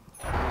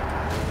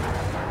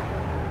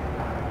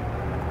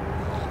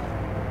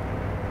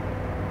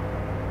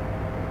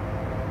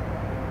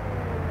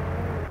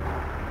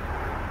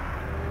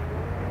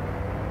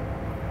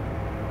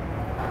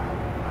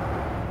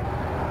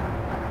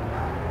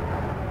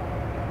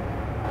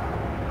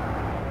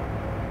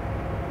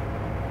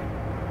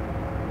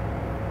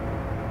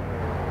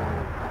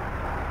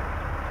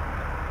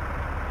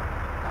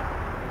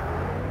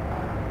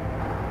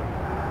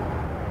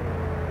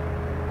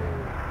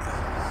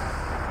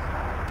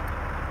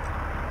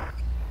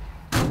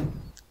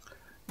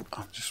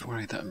 I'm just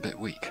worried that I'm a bit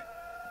weak.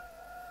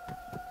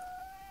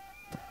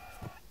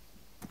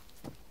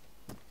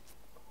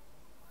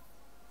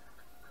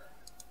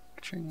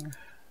 Ching.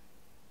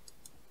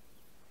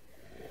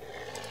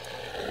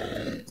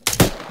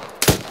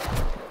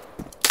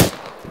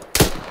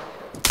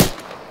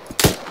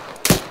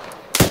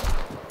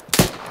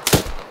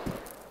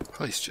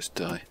 Please just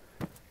die.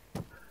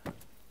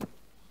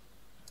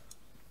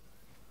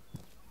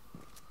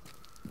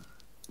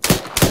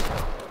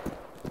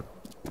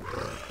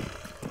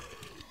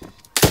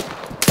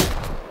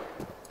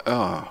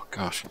 Oh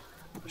gosh,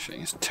 the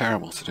shooting is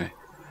terrible today.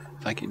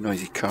 Thank you,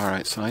 noisy car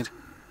outside.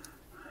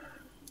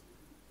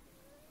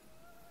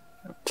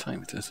 What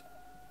time it is?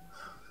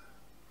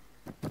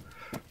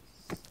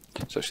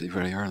 It's actually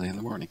very early in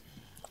the morning.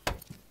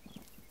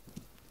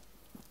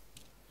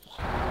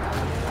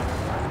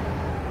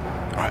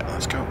 Alright,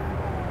 let's go.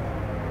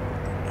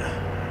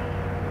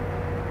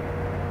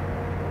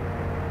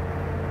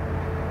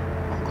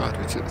 I'm glad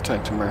we took the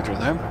time to murder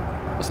them.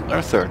 Wasn't there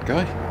a third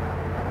guy?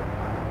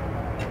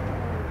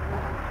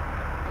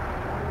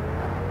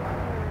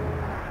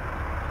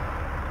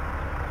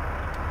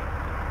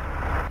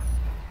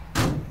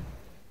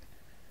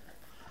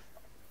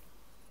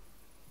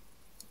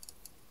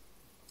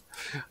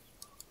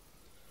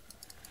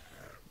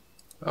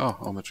 Oh,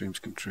 all my dreams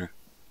come true.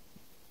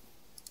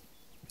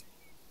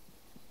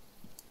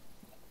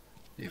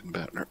 Even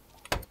better.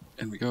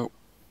 In we go.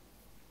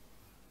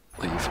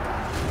 Leave.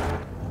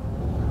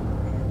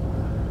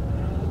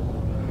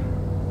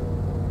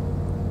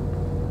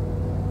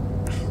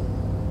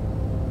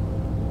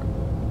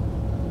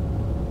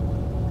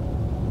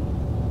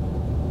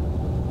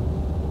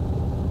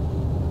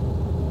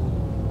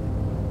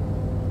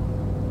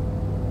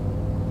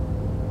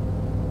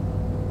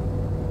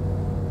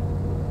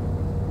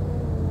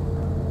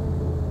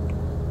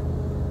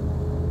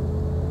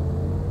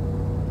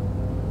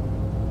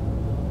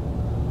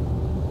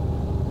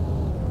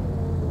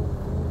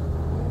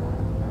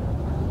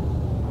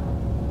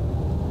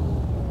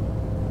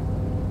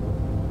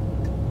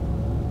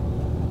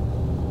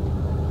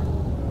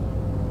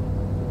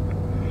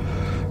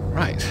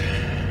 Right.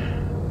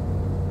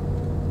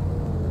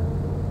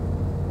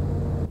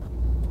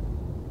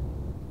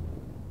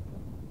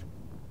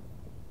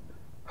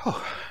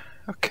 Oh,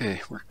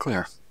 okay, we're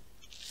clear.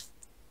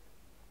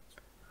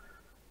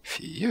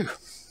 Phew.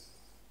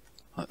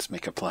 Let's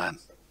make a plan.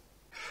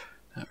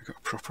 Now we've got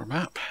a proper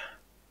map.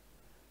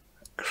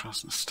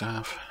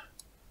 Krasnostav.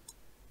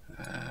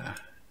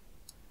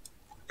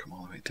 come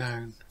all the way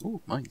down.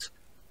 Oh, mines.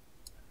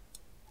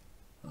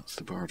 That's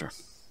the border.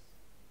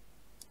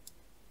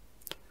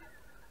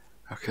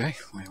 Okay,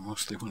 we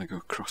mostly want to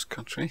go cross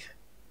country.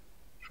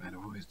 Try and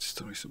avoid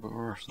Stary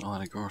Sabor,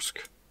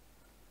 Zelenogorsk,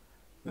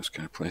 those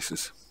kind of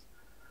places.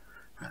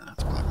 Right,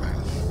 that's Black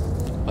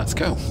Mountain. Let's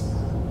go.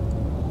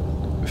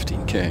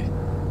 15k.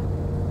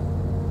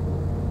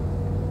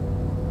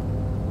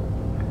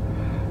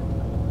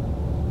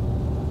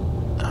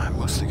 I'm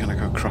mostly going to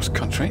go cross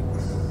country.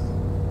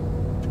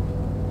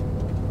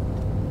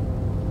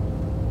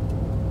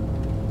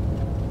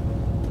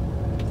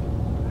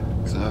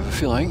 Because I have a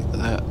feeling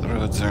that the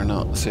roads are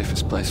not the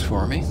safest place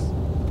for me.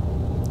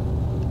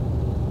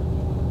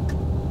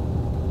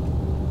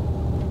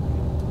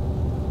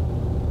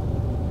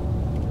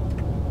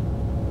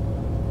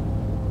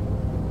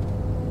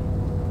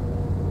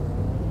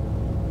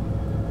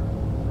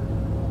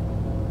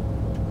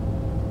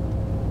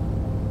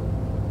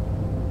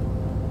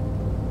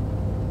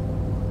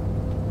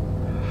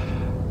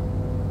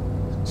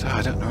 So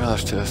I don't know whether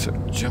to sort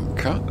of jump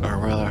cut or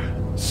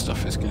whether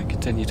stuff is going to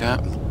continue to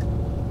happen.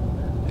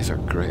 These are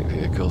great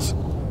vehicles,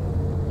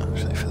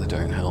 actually, for the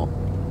downhill.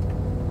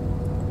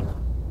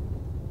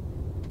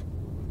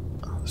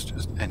 Oh, let's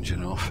just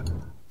engine off.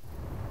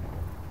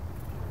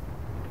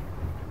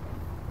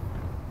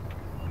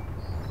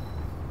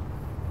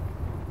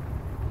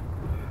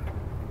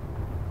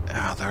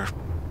 They're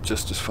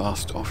just as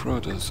fast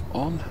off-road as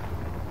on.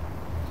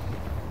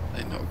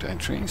 They knock down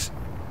trees.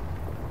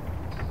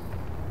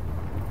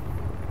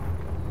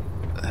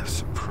 They have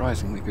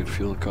surprisingly good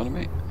fuel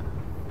economy,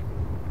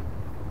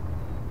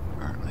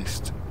 or at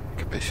least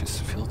capacious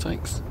fuel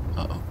tanks.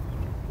 Uh-oh.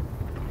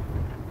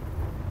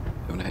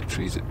 Don't want to hit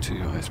trees at too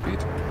high speed.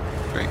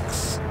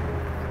 Brakes.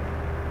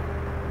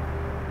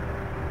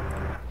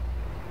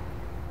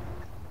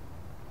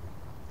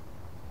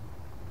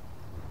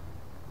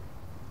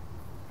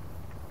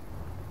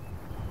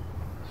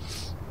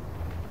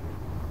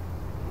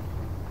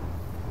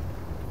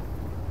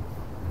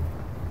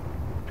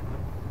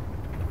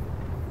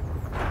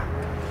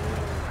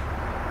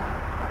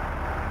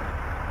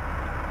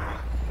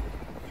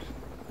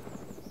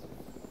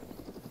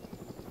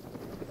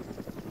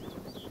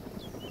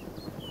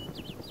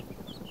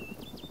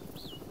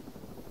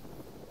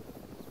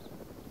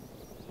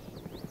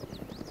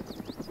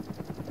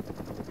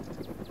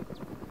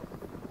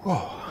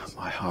 Oh,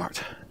 my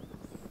heart.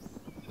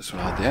 Just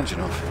when I had the engine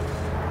off.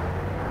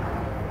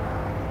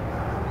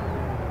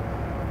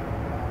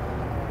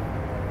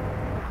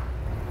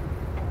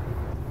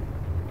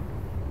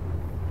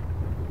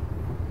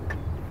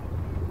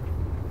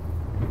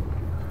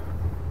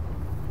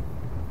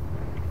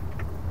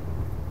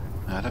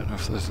 I don't know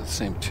if those are the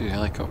same two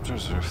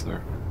helicopters or if there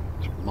are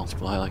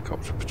multiple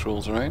helicopter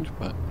patrols around,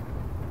 but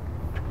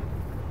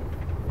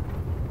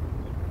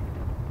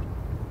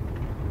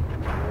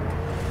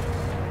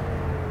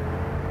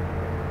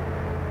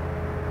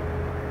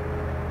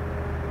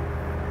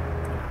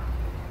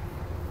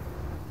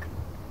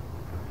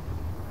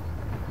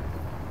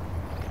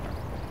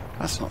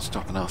that's not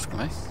stop and ask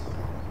me.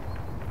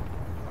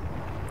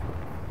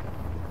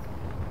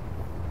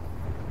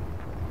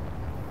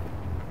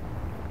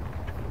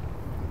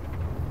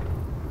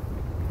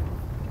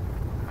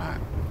 Right.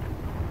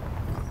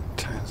 What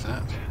town's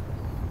that?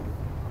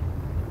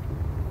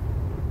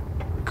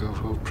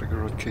 Govo,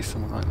 Prigorod case,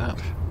 something like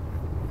that.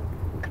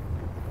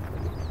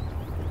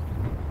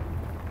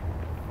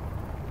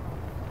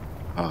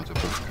 Oh, they're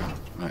both gone.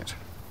 Right.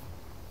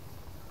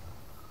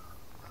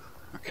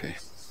 Okay.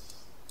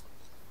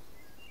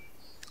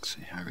 Let's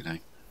see, how are we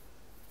doing?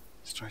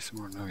 Let's try some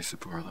more Novi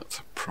Sabor, that's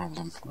a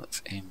problem.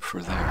 Let's aim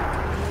for there.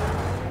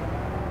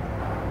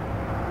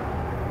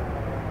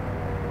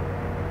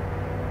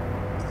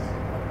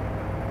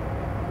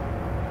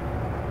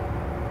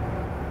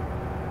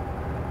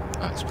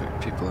 Let's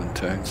put people in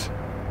towns,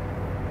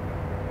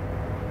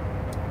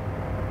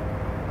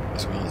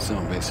 as well as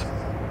zombies.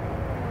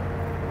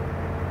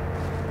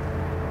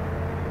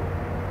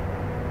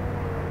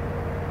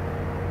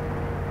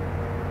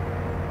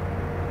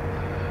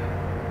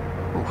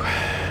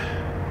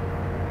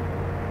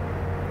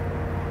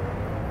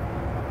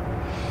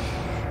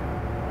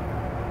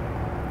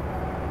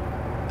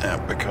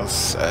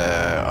 Because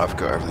I've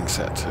got everything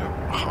set to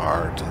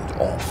hard and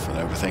off and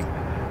everything,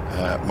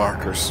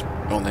 markers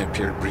only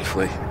appear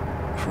briefly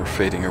before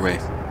fading away.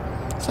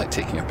 It's like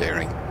taking a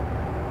bearing.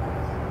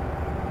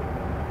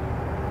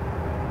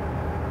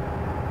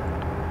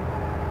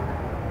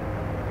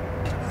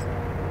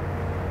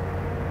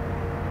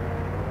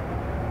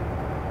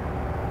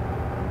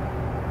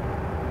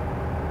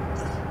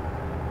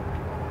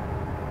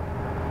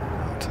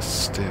 To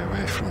stay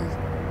away from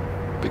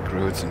big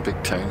roads and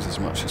big towns as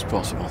much as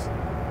possible.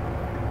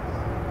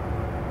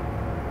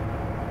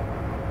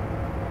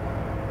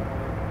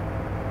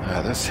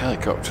 Those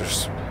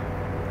helicopters,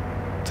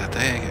 did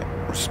they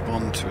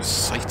respond to a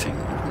sighting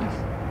of me?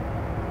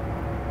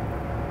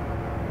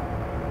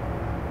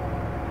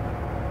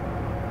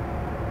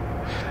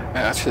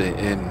 Actually,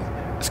 in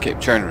Escape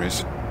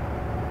Journeys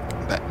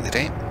back in the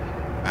day,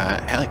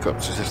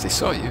 Helicopters, if they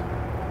saw you,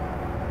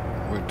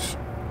 would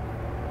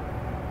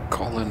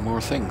call in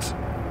more things.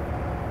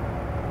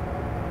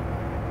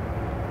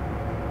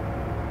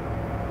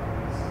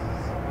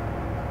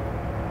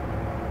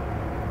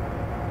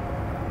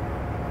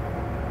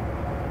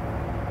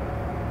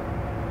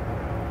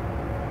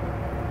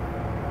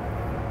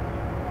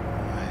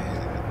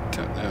 I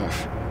don't know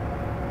if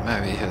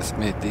Maui has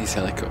made these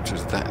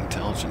helicopters that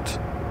intelligent.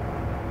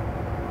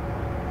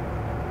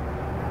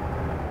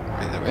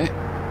 Either way,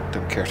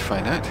 don't care to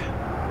find out.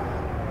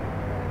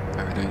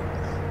 How are we doing?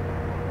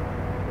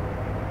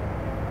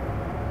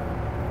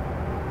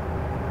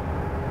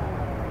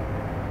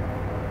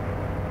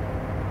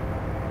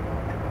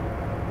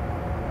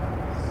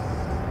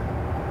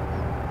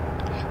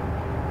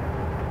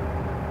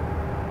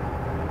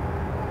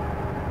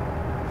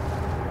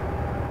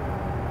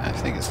 I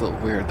think it's a little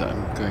weird that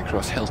I'm going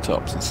across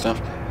hilltops and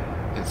stuff.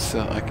 It's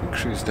I can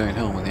cruise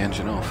downhill with the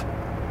engine off.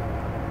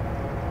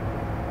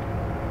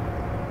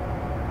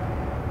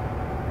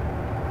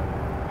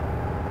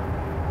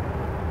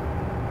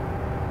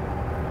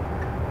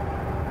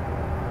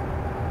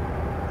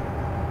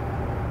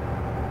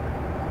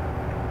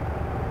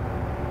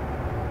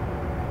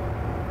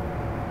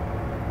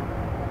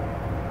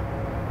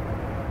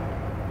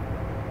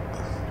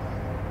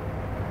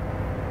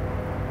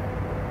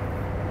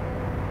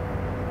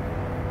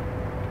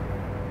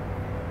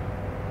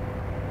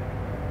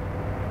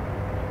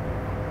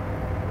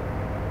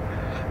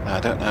 I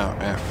don't know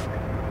if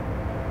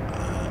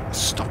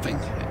stopping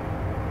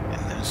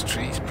in those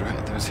trees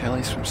prevent those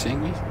helis from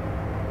seeing me.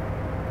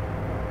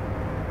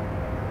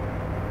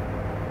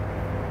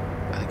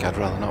 I think I'd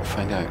rather not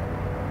find out.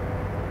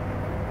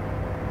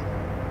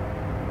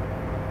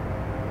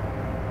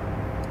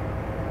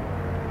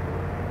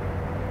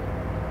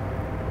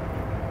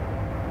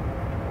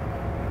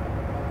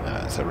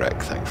 It's a wreck,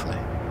 thankfully.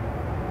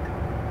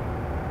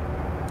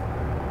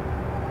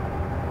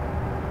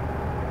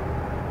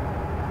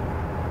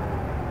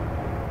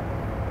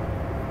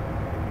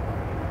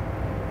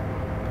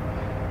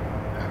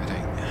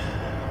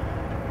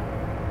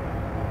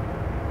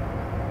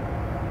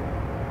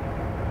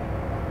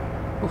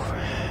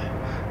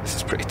 This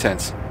is pretty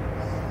tense.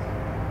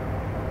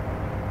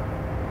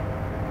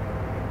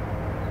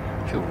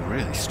 I feel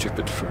really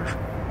stupid for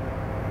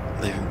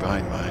leaving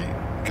behind my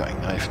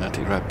gutting knife and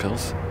anti-rad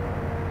pills.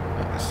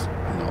 That was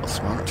not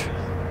smart.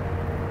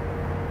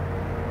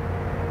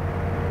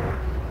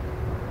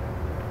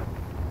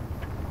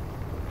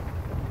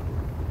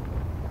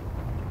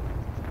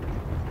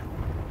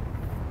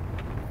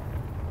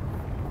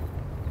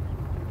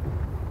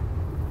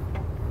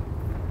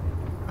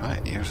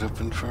 Right, ears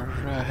open for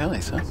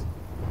helis, huh?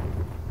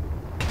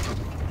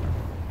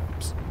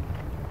 Oops.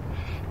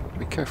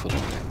 Be careful, don't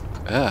you?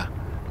 I'm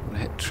gonna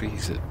hit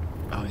trees at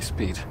high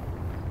speed.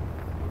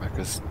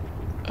 Because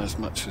as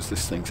much as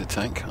this thing's a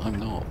tank, I'm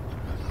not.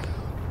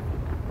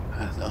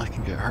 And I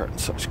can get hurt in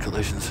such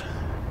collisions.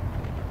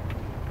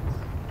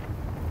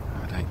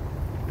 Alright.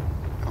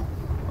 Oh,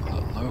 a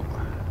little low.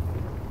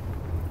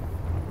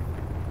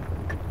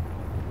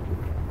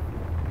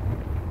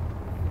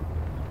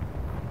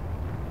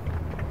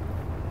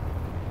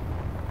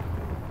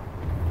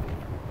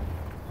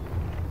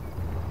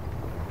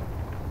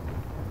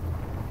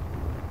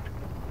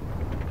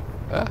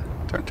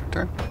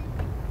 Turn.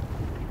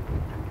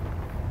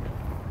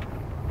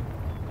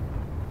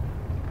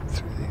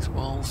 Through these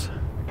walls.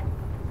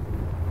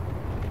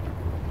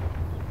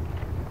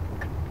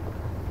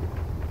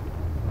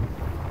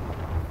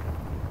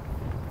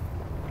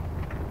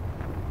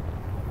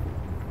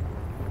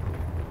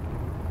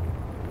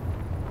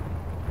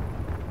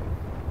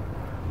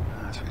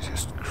 As we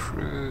just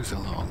cruise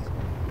along,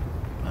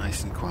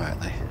 nice and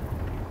quietly.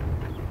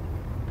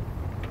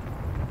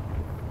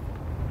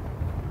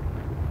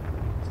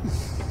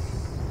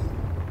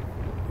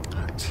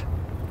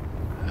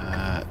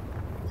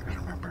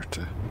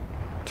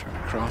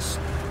 Across.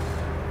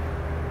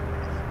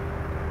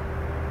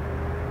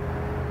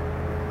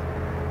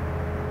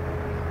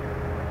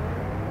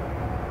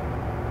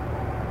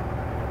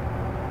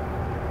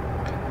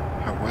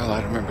 How well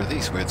I remember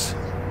these woods.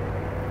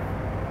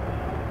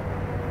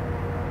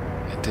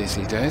 In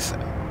DayZ days,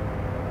 and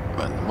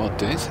the mod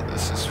days,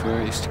 this is where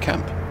I used to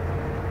camp.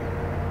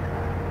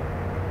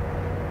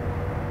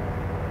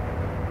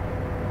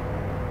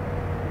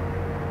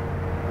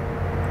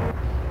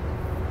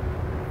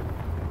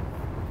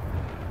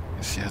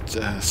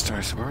 You had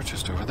Starry Sabor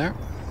just over there,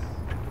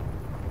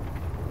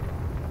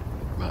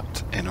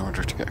 but in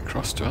order to get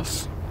across to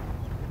us,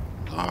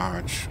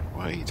 large,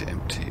 wide,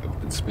 empty,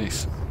 open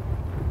space.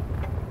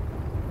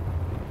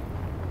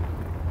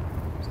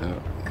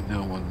 So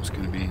no one's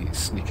going to be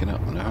sneaking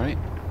up in a hurry.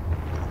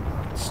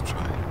 Let's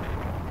try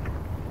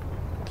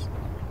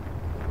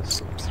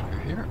slip through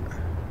here.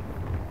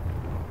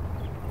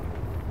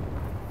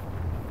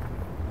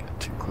 Get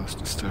too close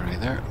to Starry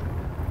there.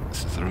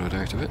 This is the road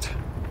out of it.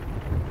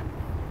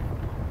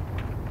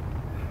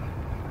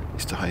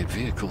 Used to hide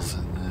vehicles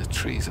in the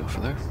trees over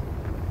there.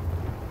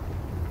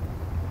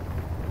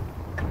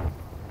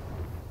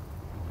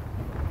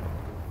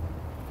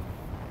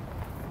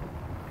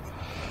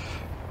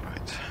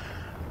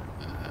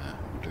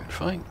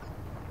 fine.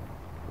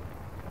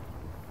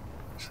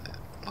 So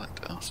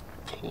let us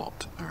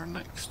plot our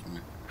next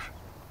move.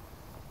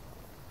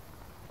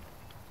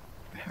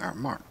 We are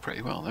marked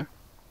pretty well there.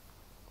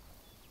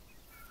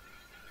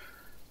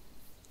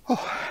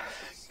 Oh,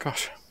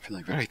 gosh,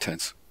 feeling very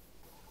tense.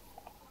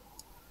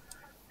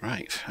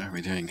 Right, how are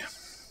we doing?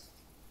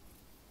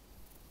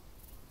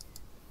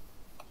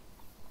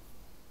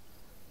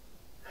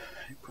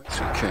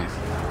 Okay,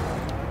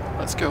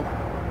 let's go.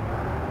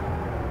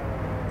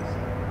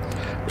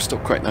 We're still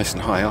quite nice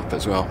and high up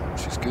as well,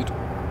 which is good.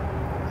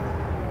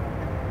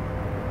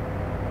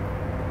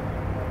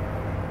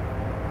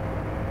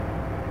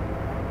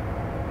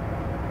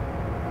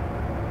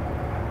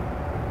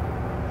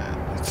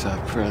 And it's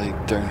a fairly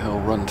downhill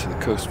run to the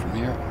coast from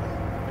here.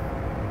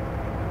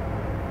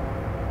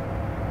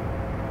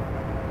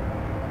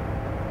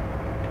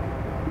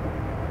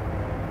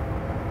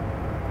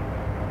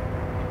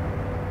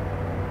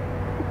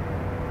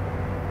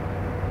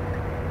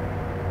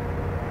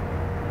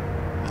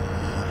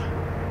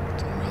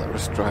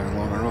 Driving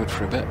along the road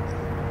for a bit.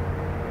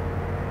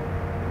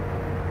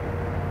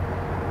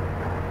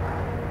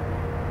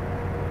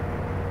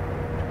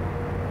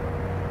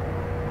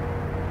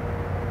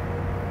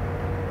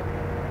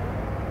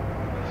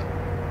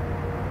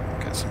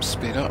 Get some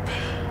speed up.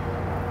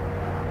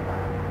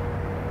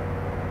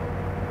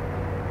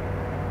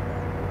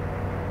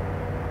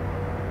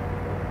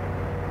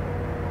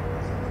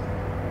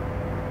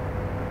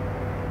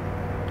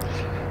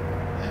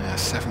 Yeah,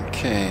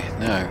 7k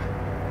now.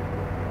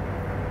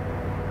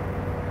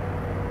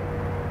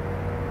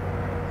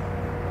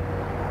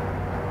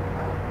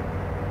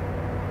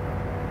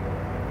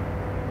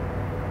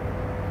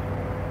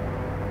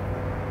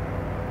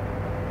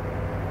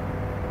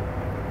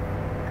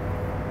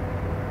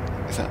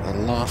 Is that the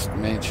last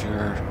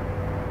major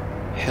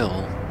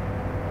hill?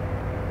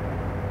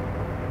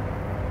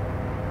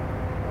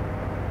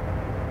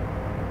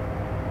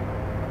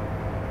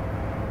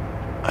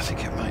 I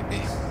think it might be.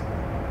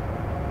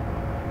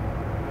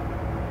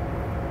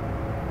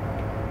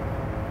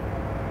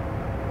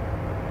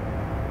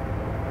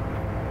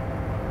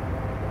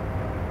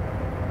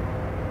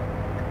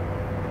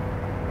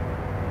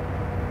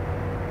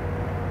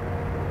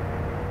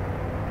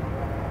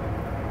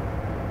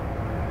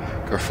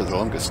 For the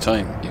longest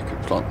time, you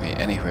could plot me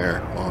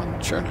anywhere on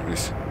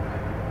Chernobyl,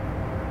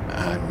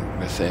 and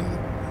within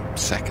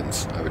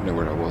seconds I would know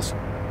where I was.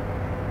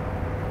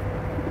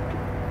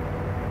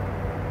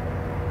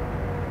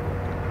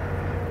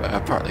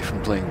 Partly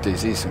from playing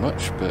DayZ so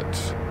much,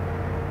 but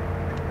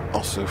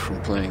also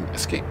from playing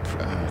Escape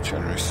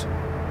Chernobyl.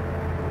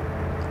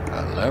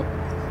 Hello.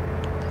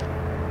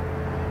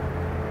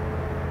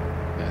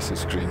 This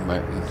is Green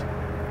Mountain.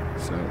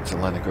 So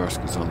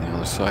Zelenogorsk is on the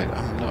other side.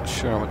 I'm not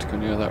sure I want to go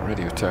near that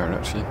radio tower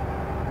actually.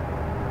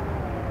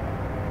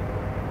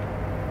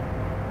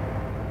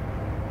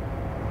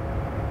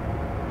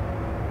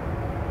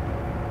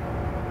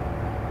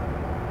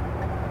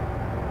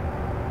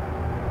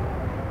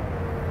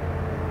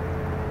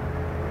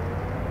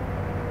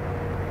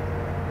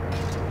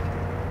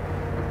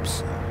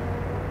 Oops.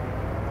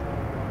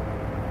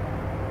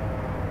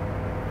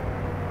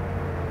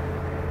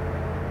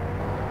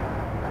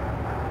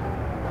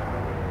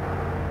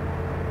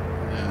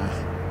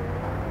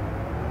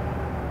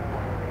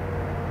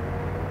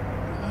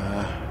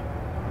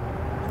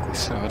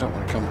 So I don't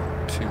want to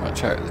come too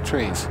much out of the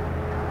trees.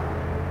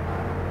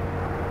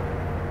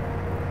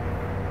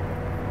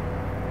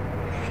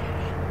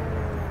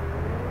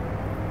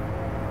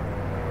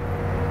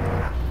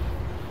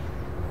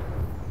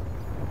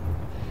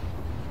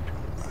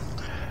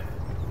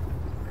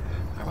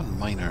 One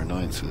minor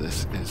annoyance with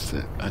this is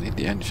that I need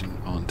the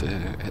engine on to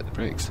hit the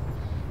brakes.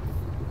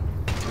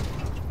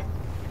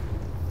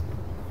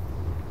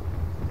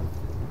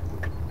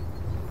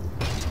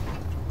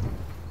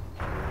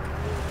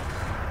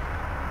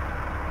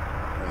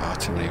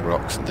 Too many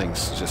rocks and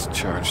things just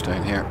charged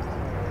down here.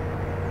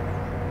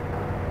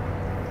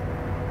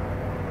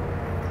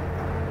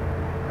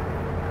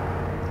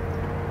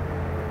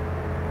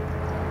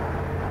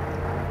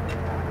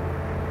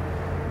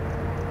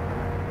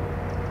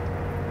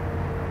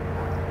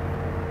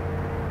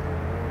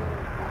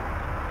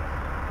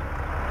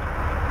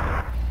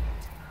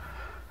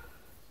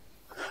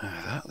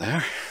 That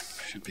there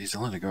should be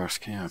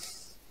Zelenogorsk, yeah.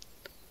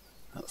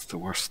 That's the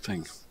worst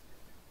thing.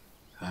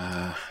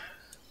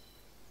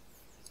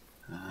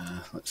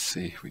 Let's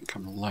see, we can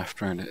come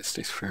left round it, it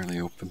stays fairly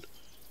open.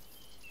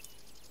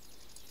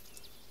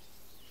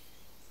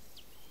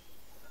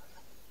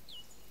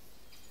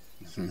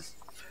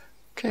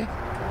 Okay.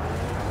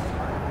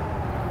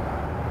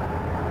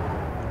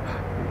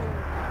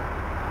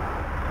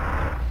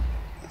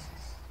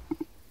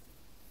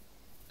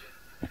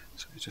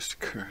 So it just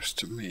occurs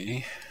to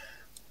me,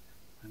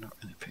 I'm not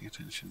really paying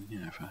attention,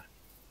 yeah, if I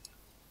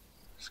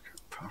just go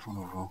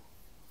Pavlovo.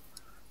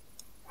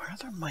 Why are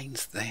there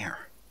mines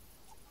there?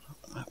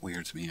 That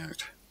weirds me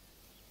out.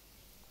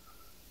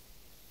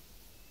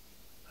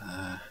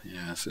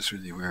 Yeah, this is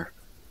really where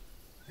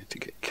I need to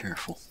get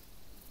careful.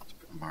 Let's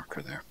put a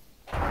marker there.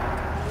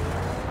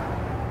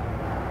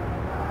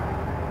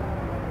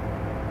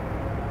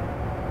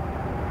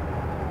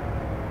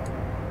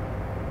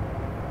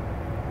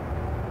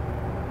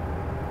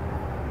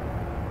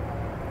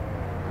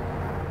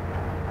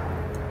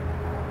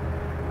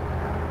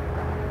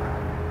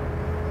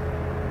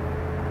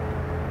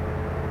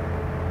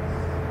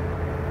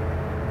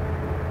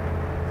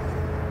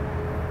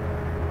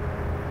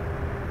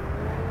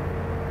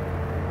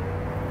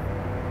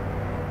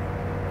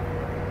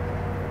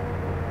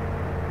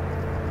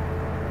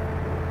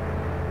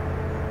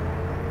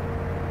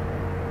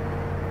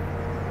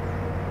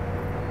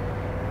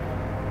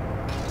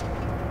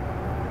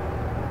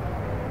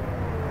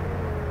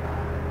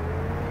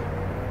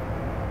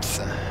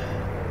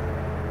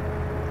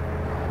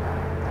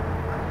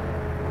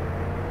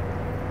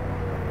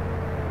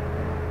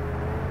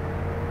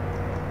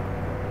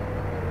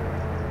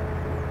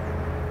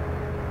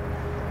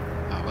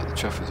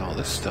 chuff with all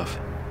this stuff.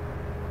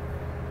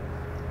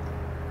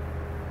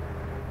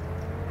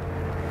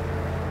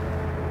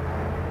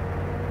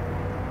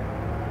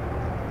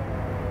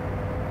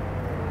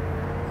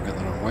 I'm going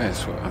the wrong way,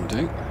 is what I'm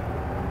doing.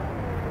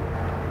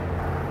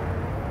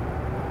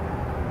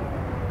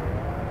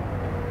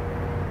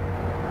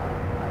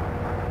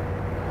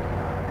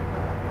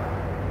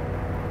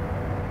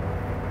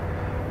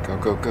 Go,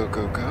 go, go,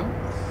 go, go.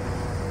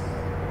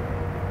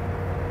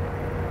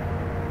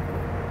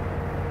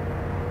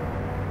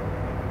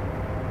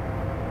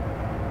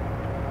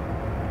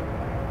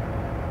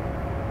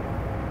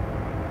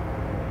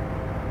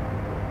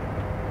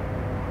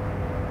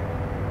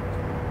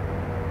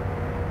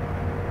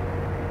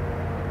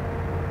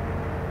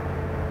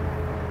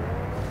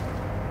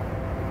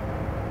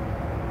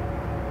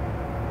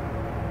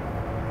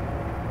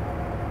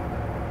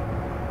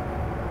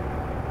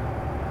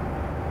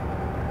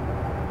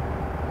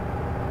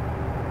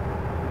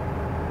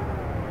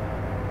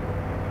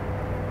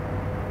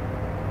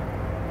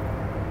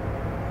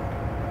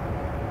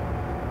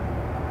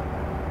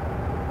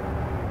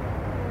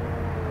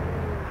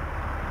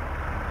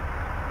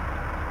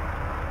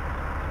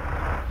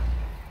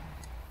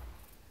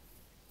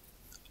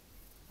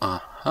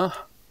 Huh?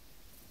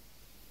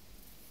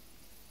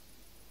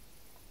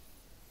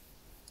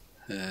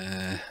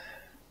 I've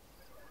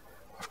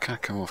kind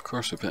of come off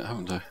course a bit,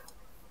 haven't I?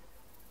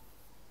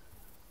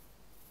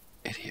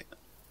 Idiot. I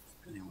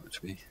really want it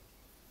to be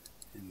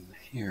in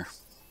here.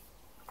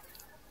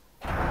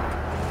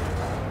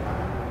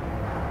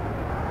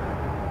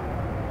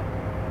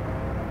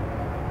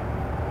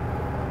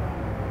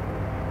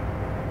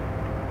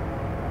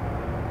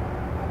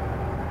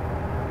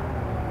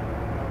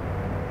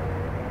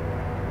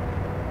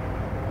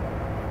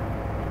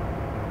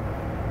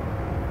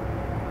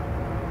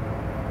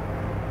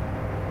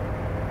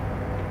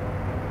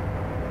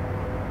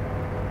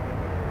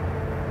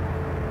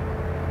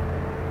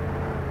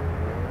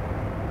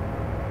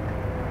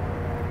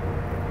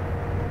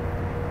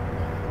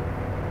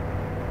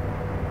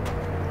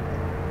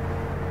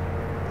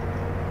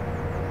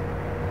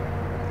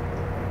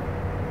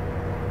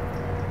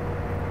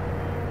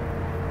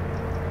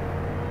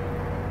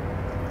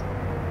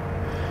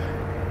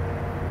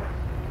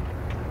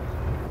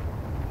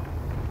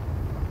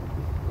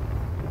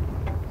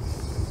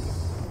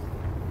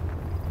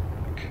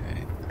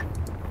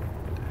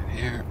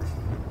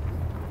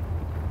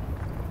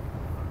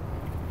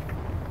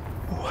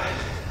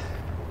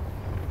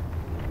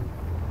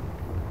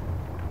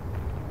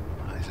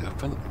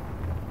 Open.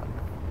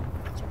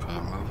 Let's put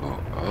a move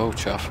out. Oh,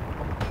 chuff.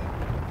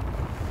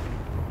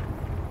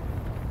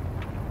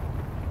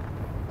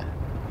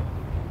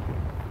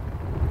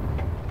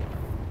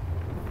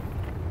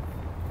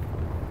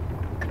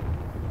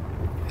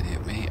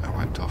 Idiot me, I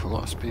wiped off a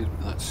lot of speed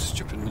with that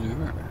stupid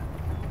maneuver.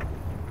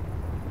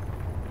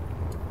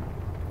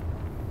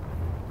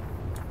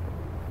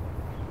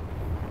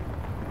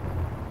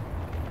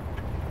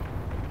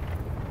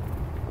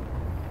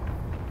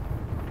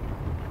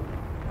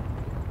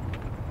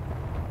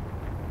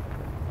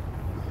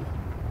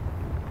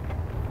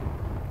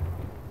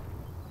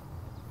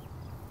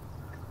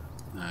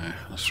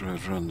 This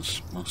road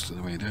runs most of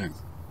the way down.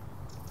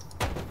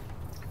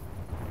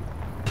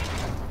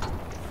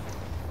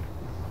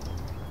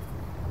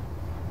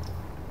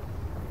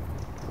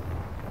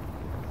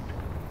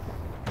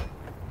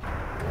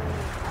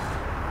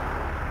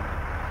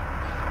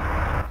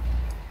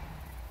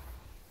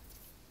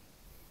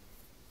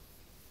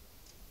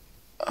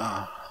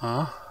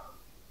 Uh-huh.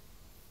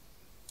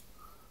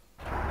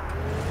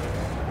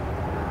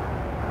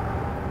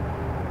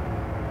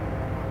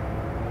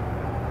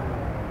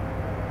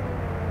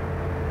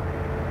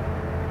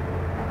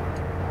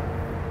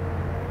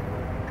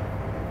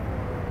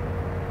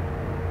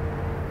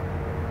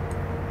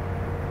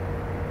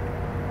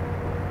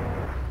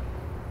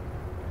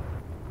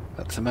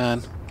 That's a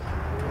man.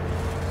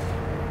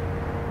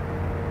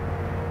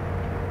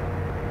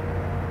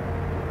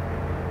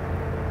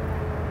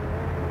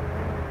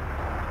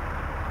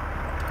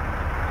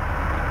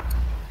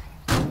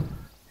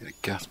 Get a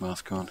gas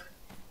mask on.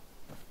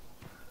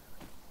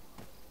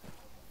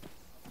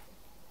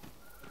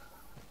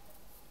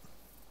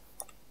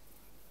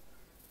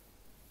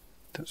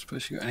 Don't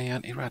suppose you got any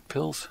anti-rad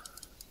pills?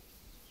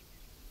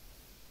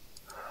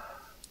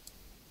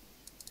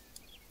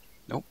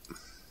 Nope.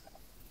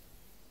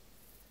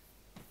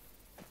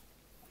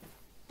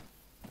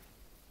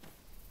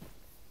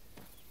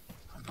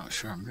 I'm not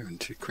sure I'm moving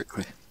too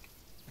quickly.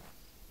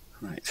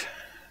 Right,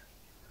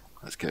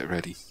 let's get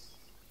ready.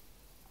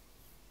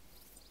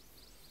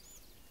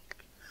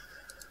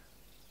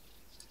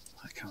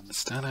 Like on the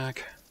Stanag.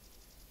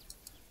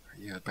 Are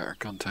you a better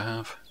gun to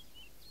have?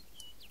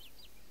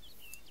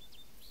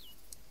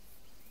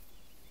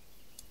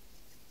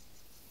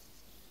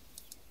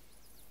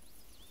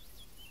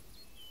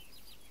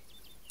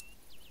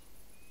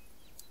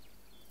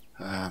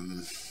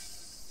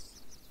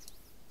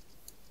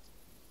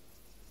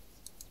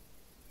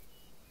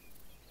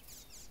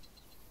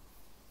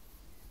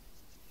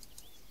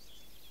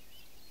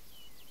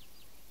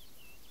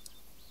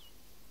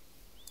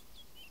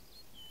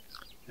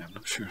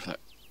 sure if that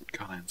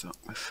gun ends up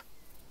with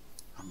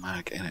a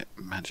mag in it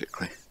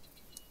magically.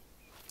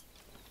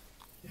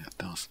 Yeah, it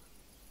does.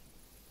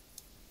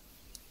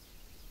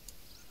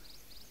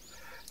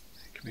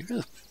 It can be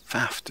really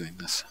faff doing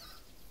this.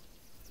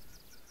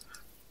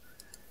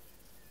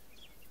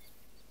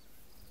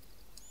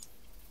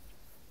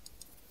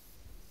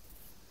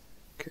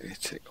 Okay,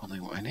 take only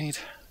what I need,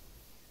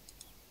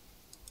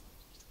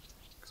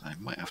 because I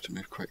might have to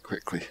move quite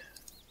quickly.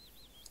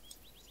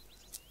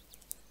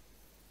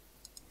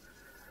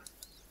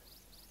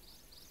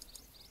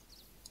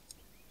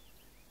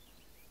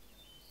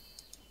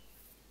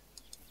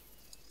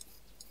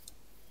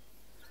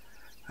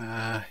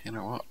 You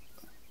know what?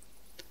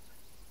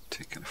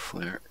 Taking a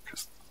flare,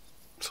 because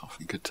it's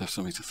often good to have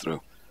something to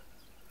throw.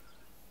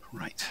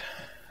 Right.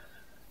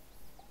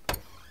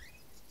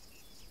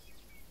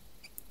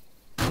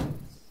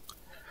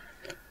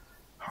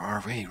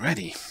 Are we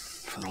ready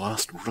for the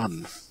last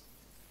run?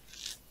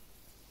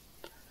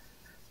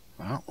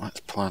 Well, let's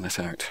plan it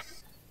out.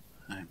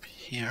 I'm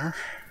here.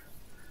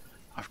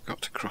 I've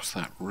got to cross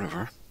that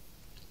river,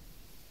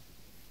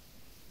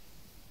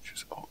 which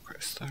is awkward.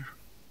 Is there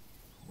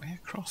a way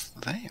across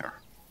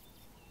there?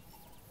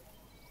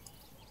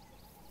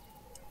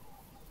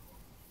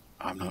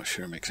 I'm not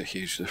sure it makes a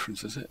huge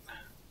difference, is it?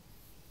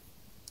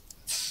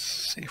 Let's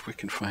see if we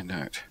can find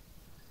out.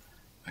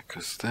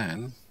 Because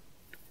then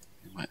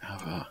we might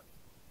have a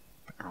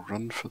better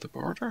run for the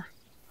border.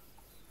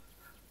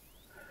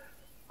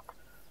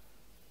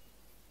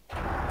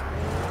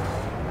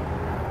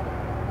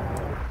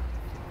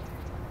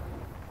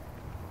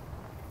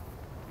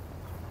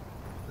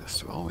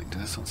 Best of all, we can do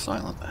this on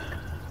silent.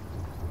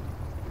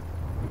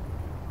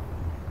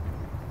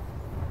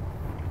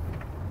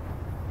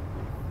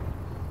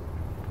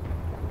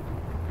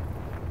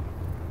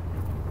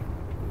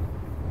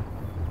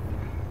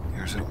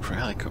 Here's out for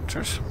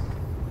helicopters.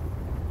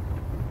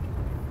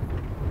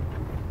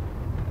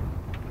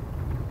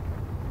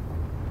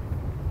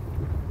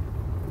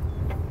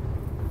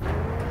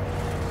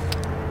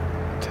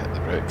 Hit the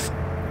brakes.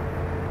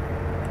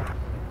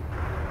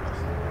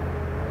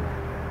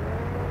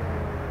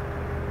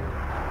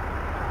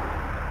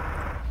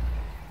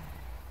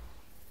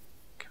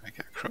 Can we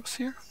get across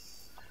here?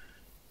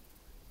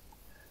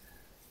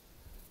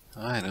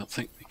 I don't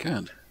think we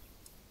can.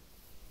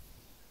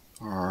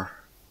 Or...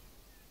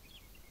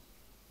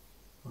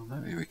 well,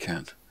 maybe we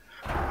can.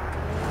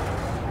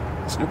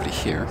 There's nobody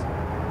here.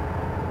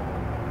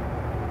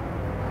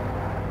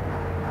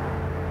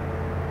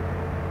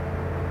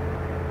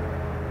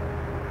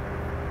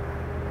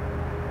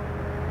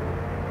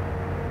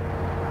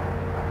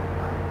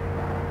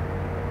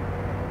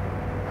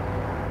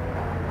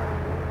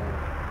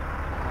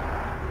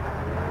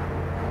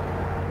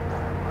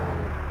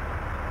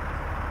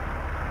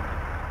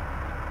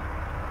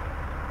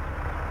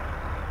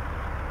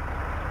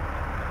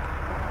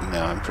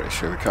 No, I'm pretty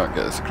sure we can't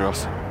get this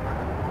across. I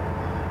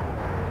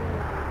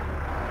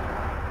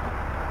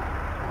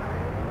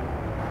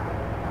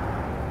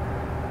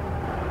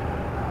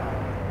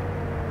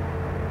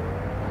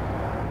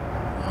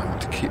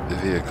want to keep the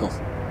vehicle.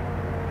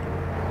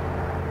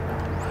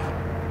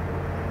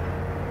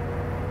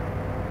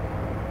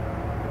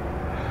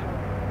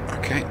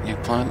 Okay, new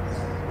plan.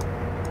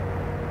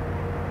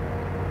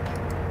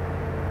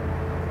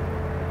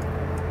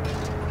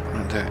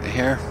 Run down to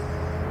here.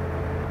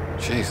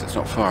 Jeez, it's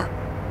not far.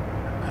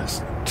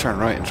 Let's turn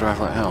right and drive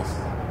like hell.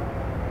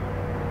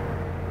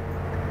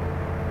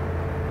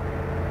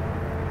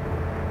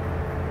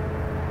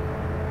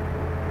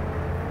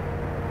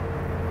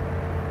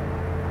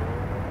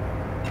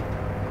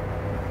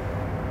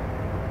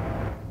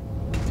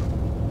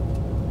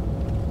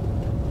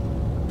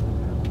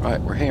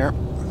 Right, we're here.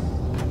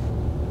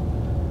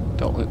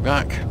 Don't look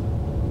back.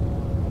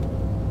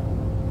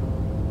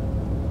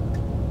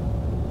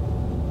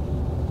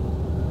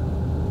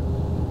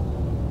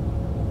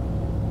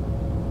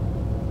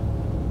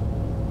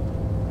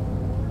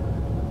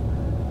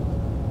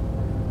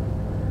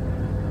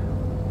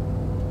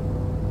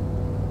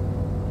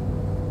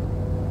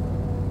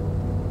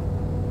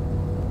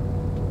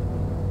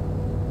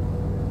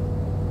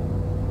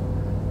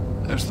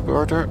 There's the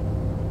border.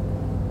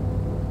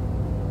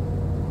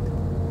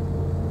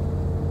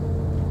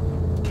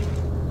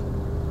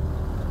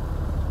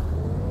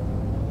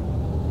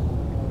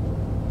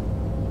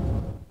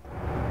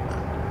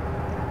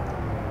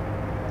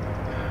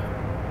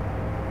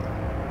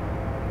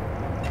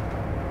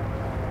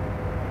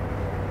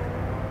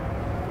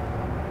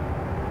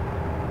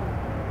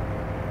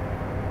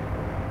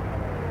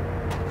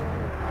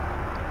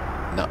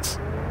 Nuts.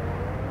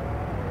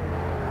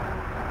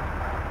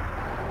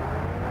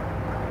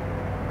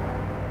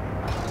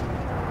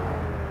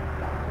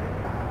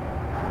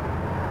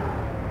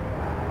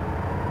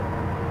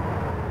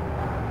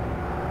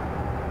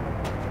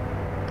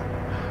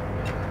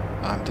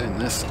 I'm doing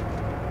this.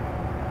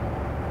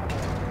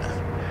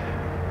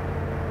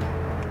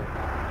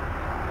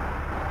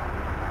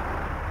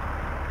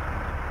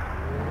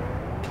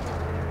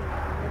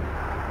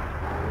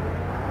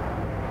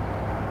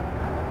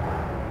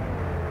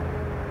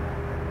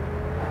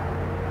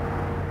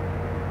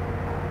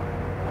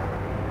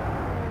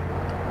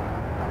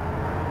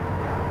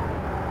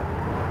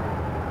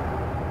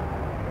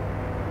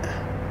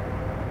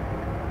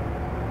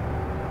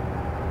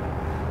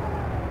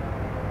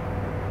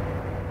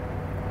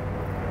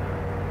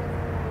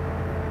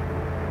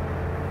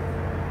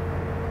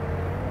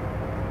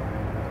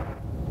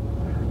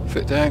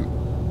 Foot down.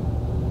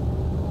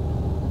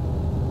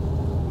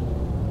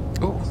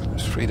 Oh,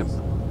 there's freedom.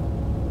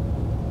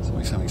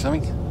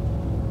 Something.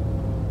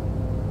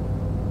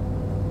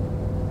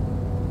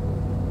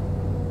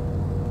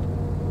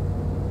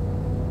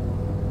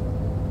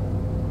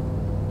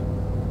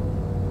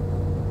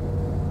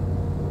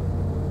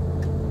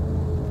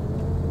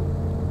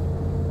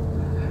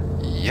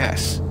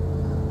 Yes.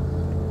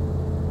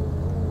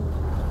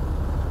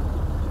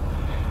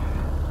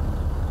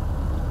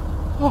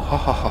 Oh, ho,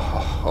 ho, ho,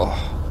 ho,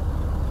 ho.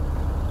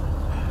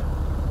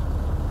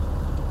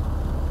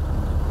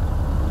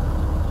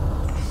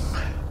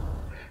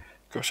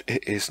 Gosh,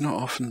 it is not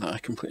often that I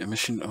complete a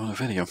mission on a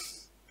video.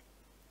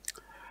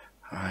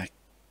 I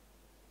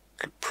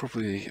could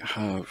probably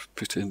have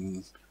put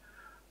in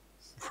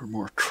for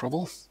more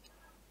trouble,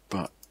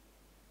 but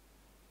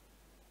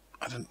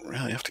I didn't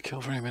really have to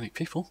kill very many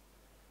people.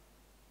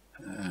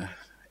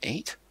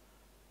 8?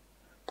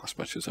 Plus a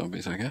bunch of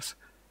zombies, I guess.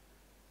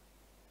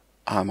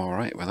 I'm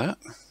alright with that.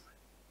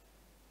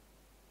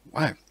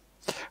 Wow.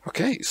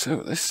 Okay, so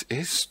this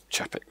is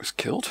Chapek Was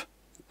Killed,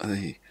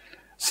 the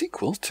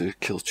sequel to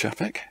Kill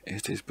Chapek.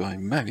 It is by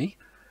Maui,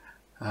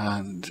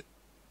 and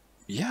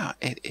yeah,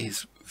 it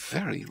is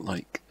very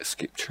like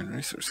Escape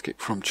Chernarus or Escape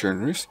from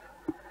Chernarus.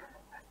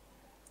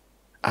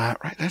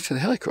 Right down to the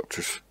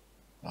helicopters,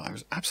 I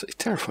was absolutely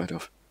terrified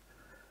of.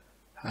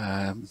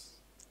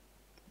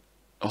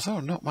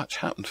 Although not much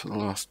happened for the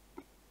last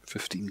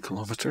 15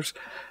 kilometres,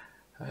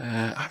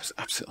 I was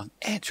absolutely on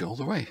edge all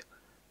the way.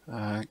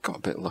 Got a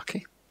bit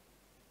lucky.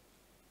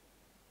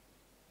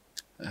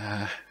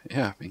 Yeah,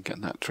 I mean,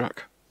 getting that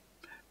truck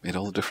made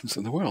all the difference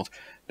in the world.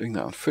 Doing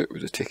that on foot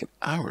would have taken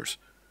hours.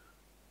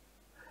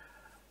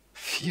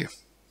 Phew.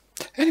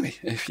 Anyway,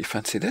 if you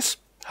fancy this,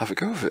 have a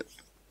go of it.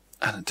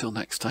 And until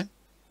next time,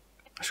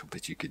 I shall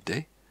bid you good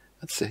day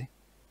and say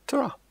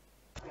ta-ra.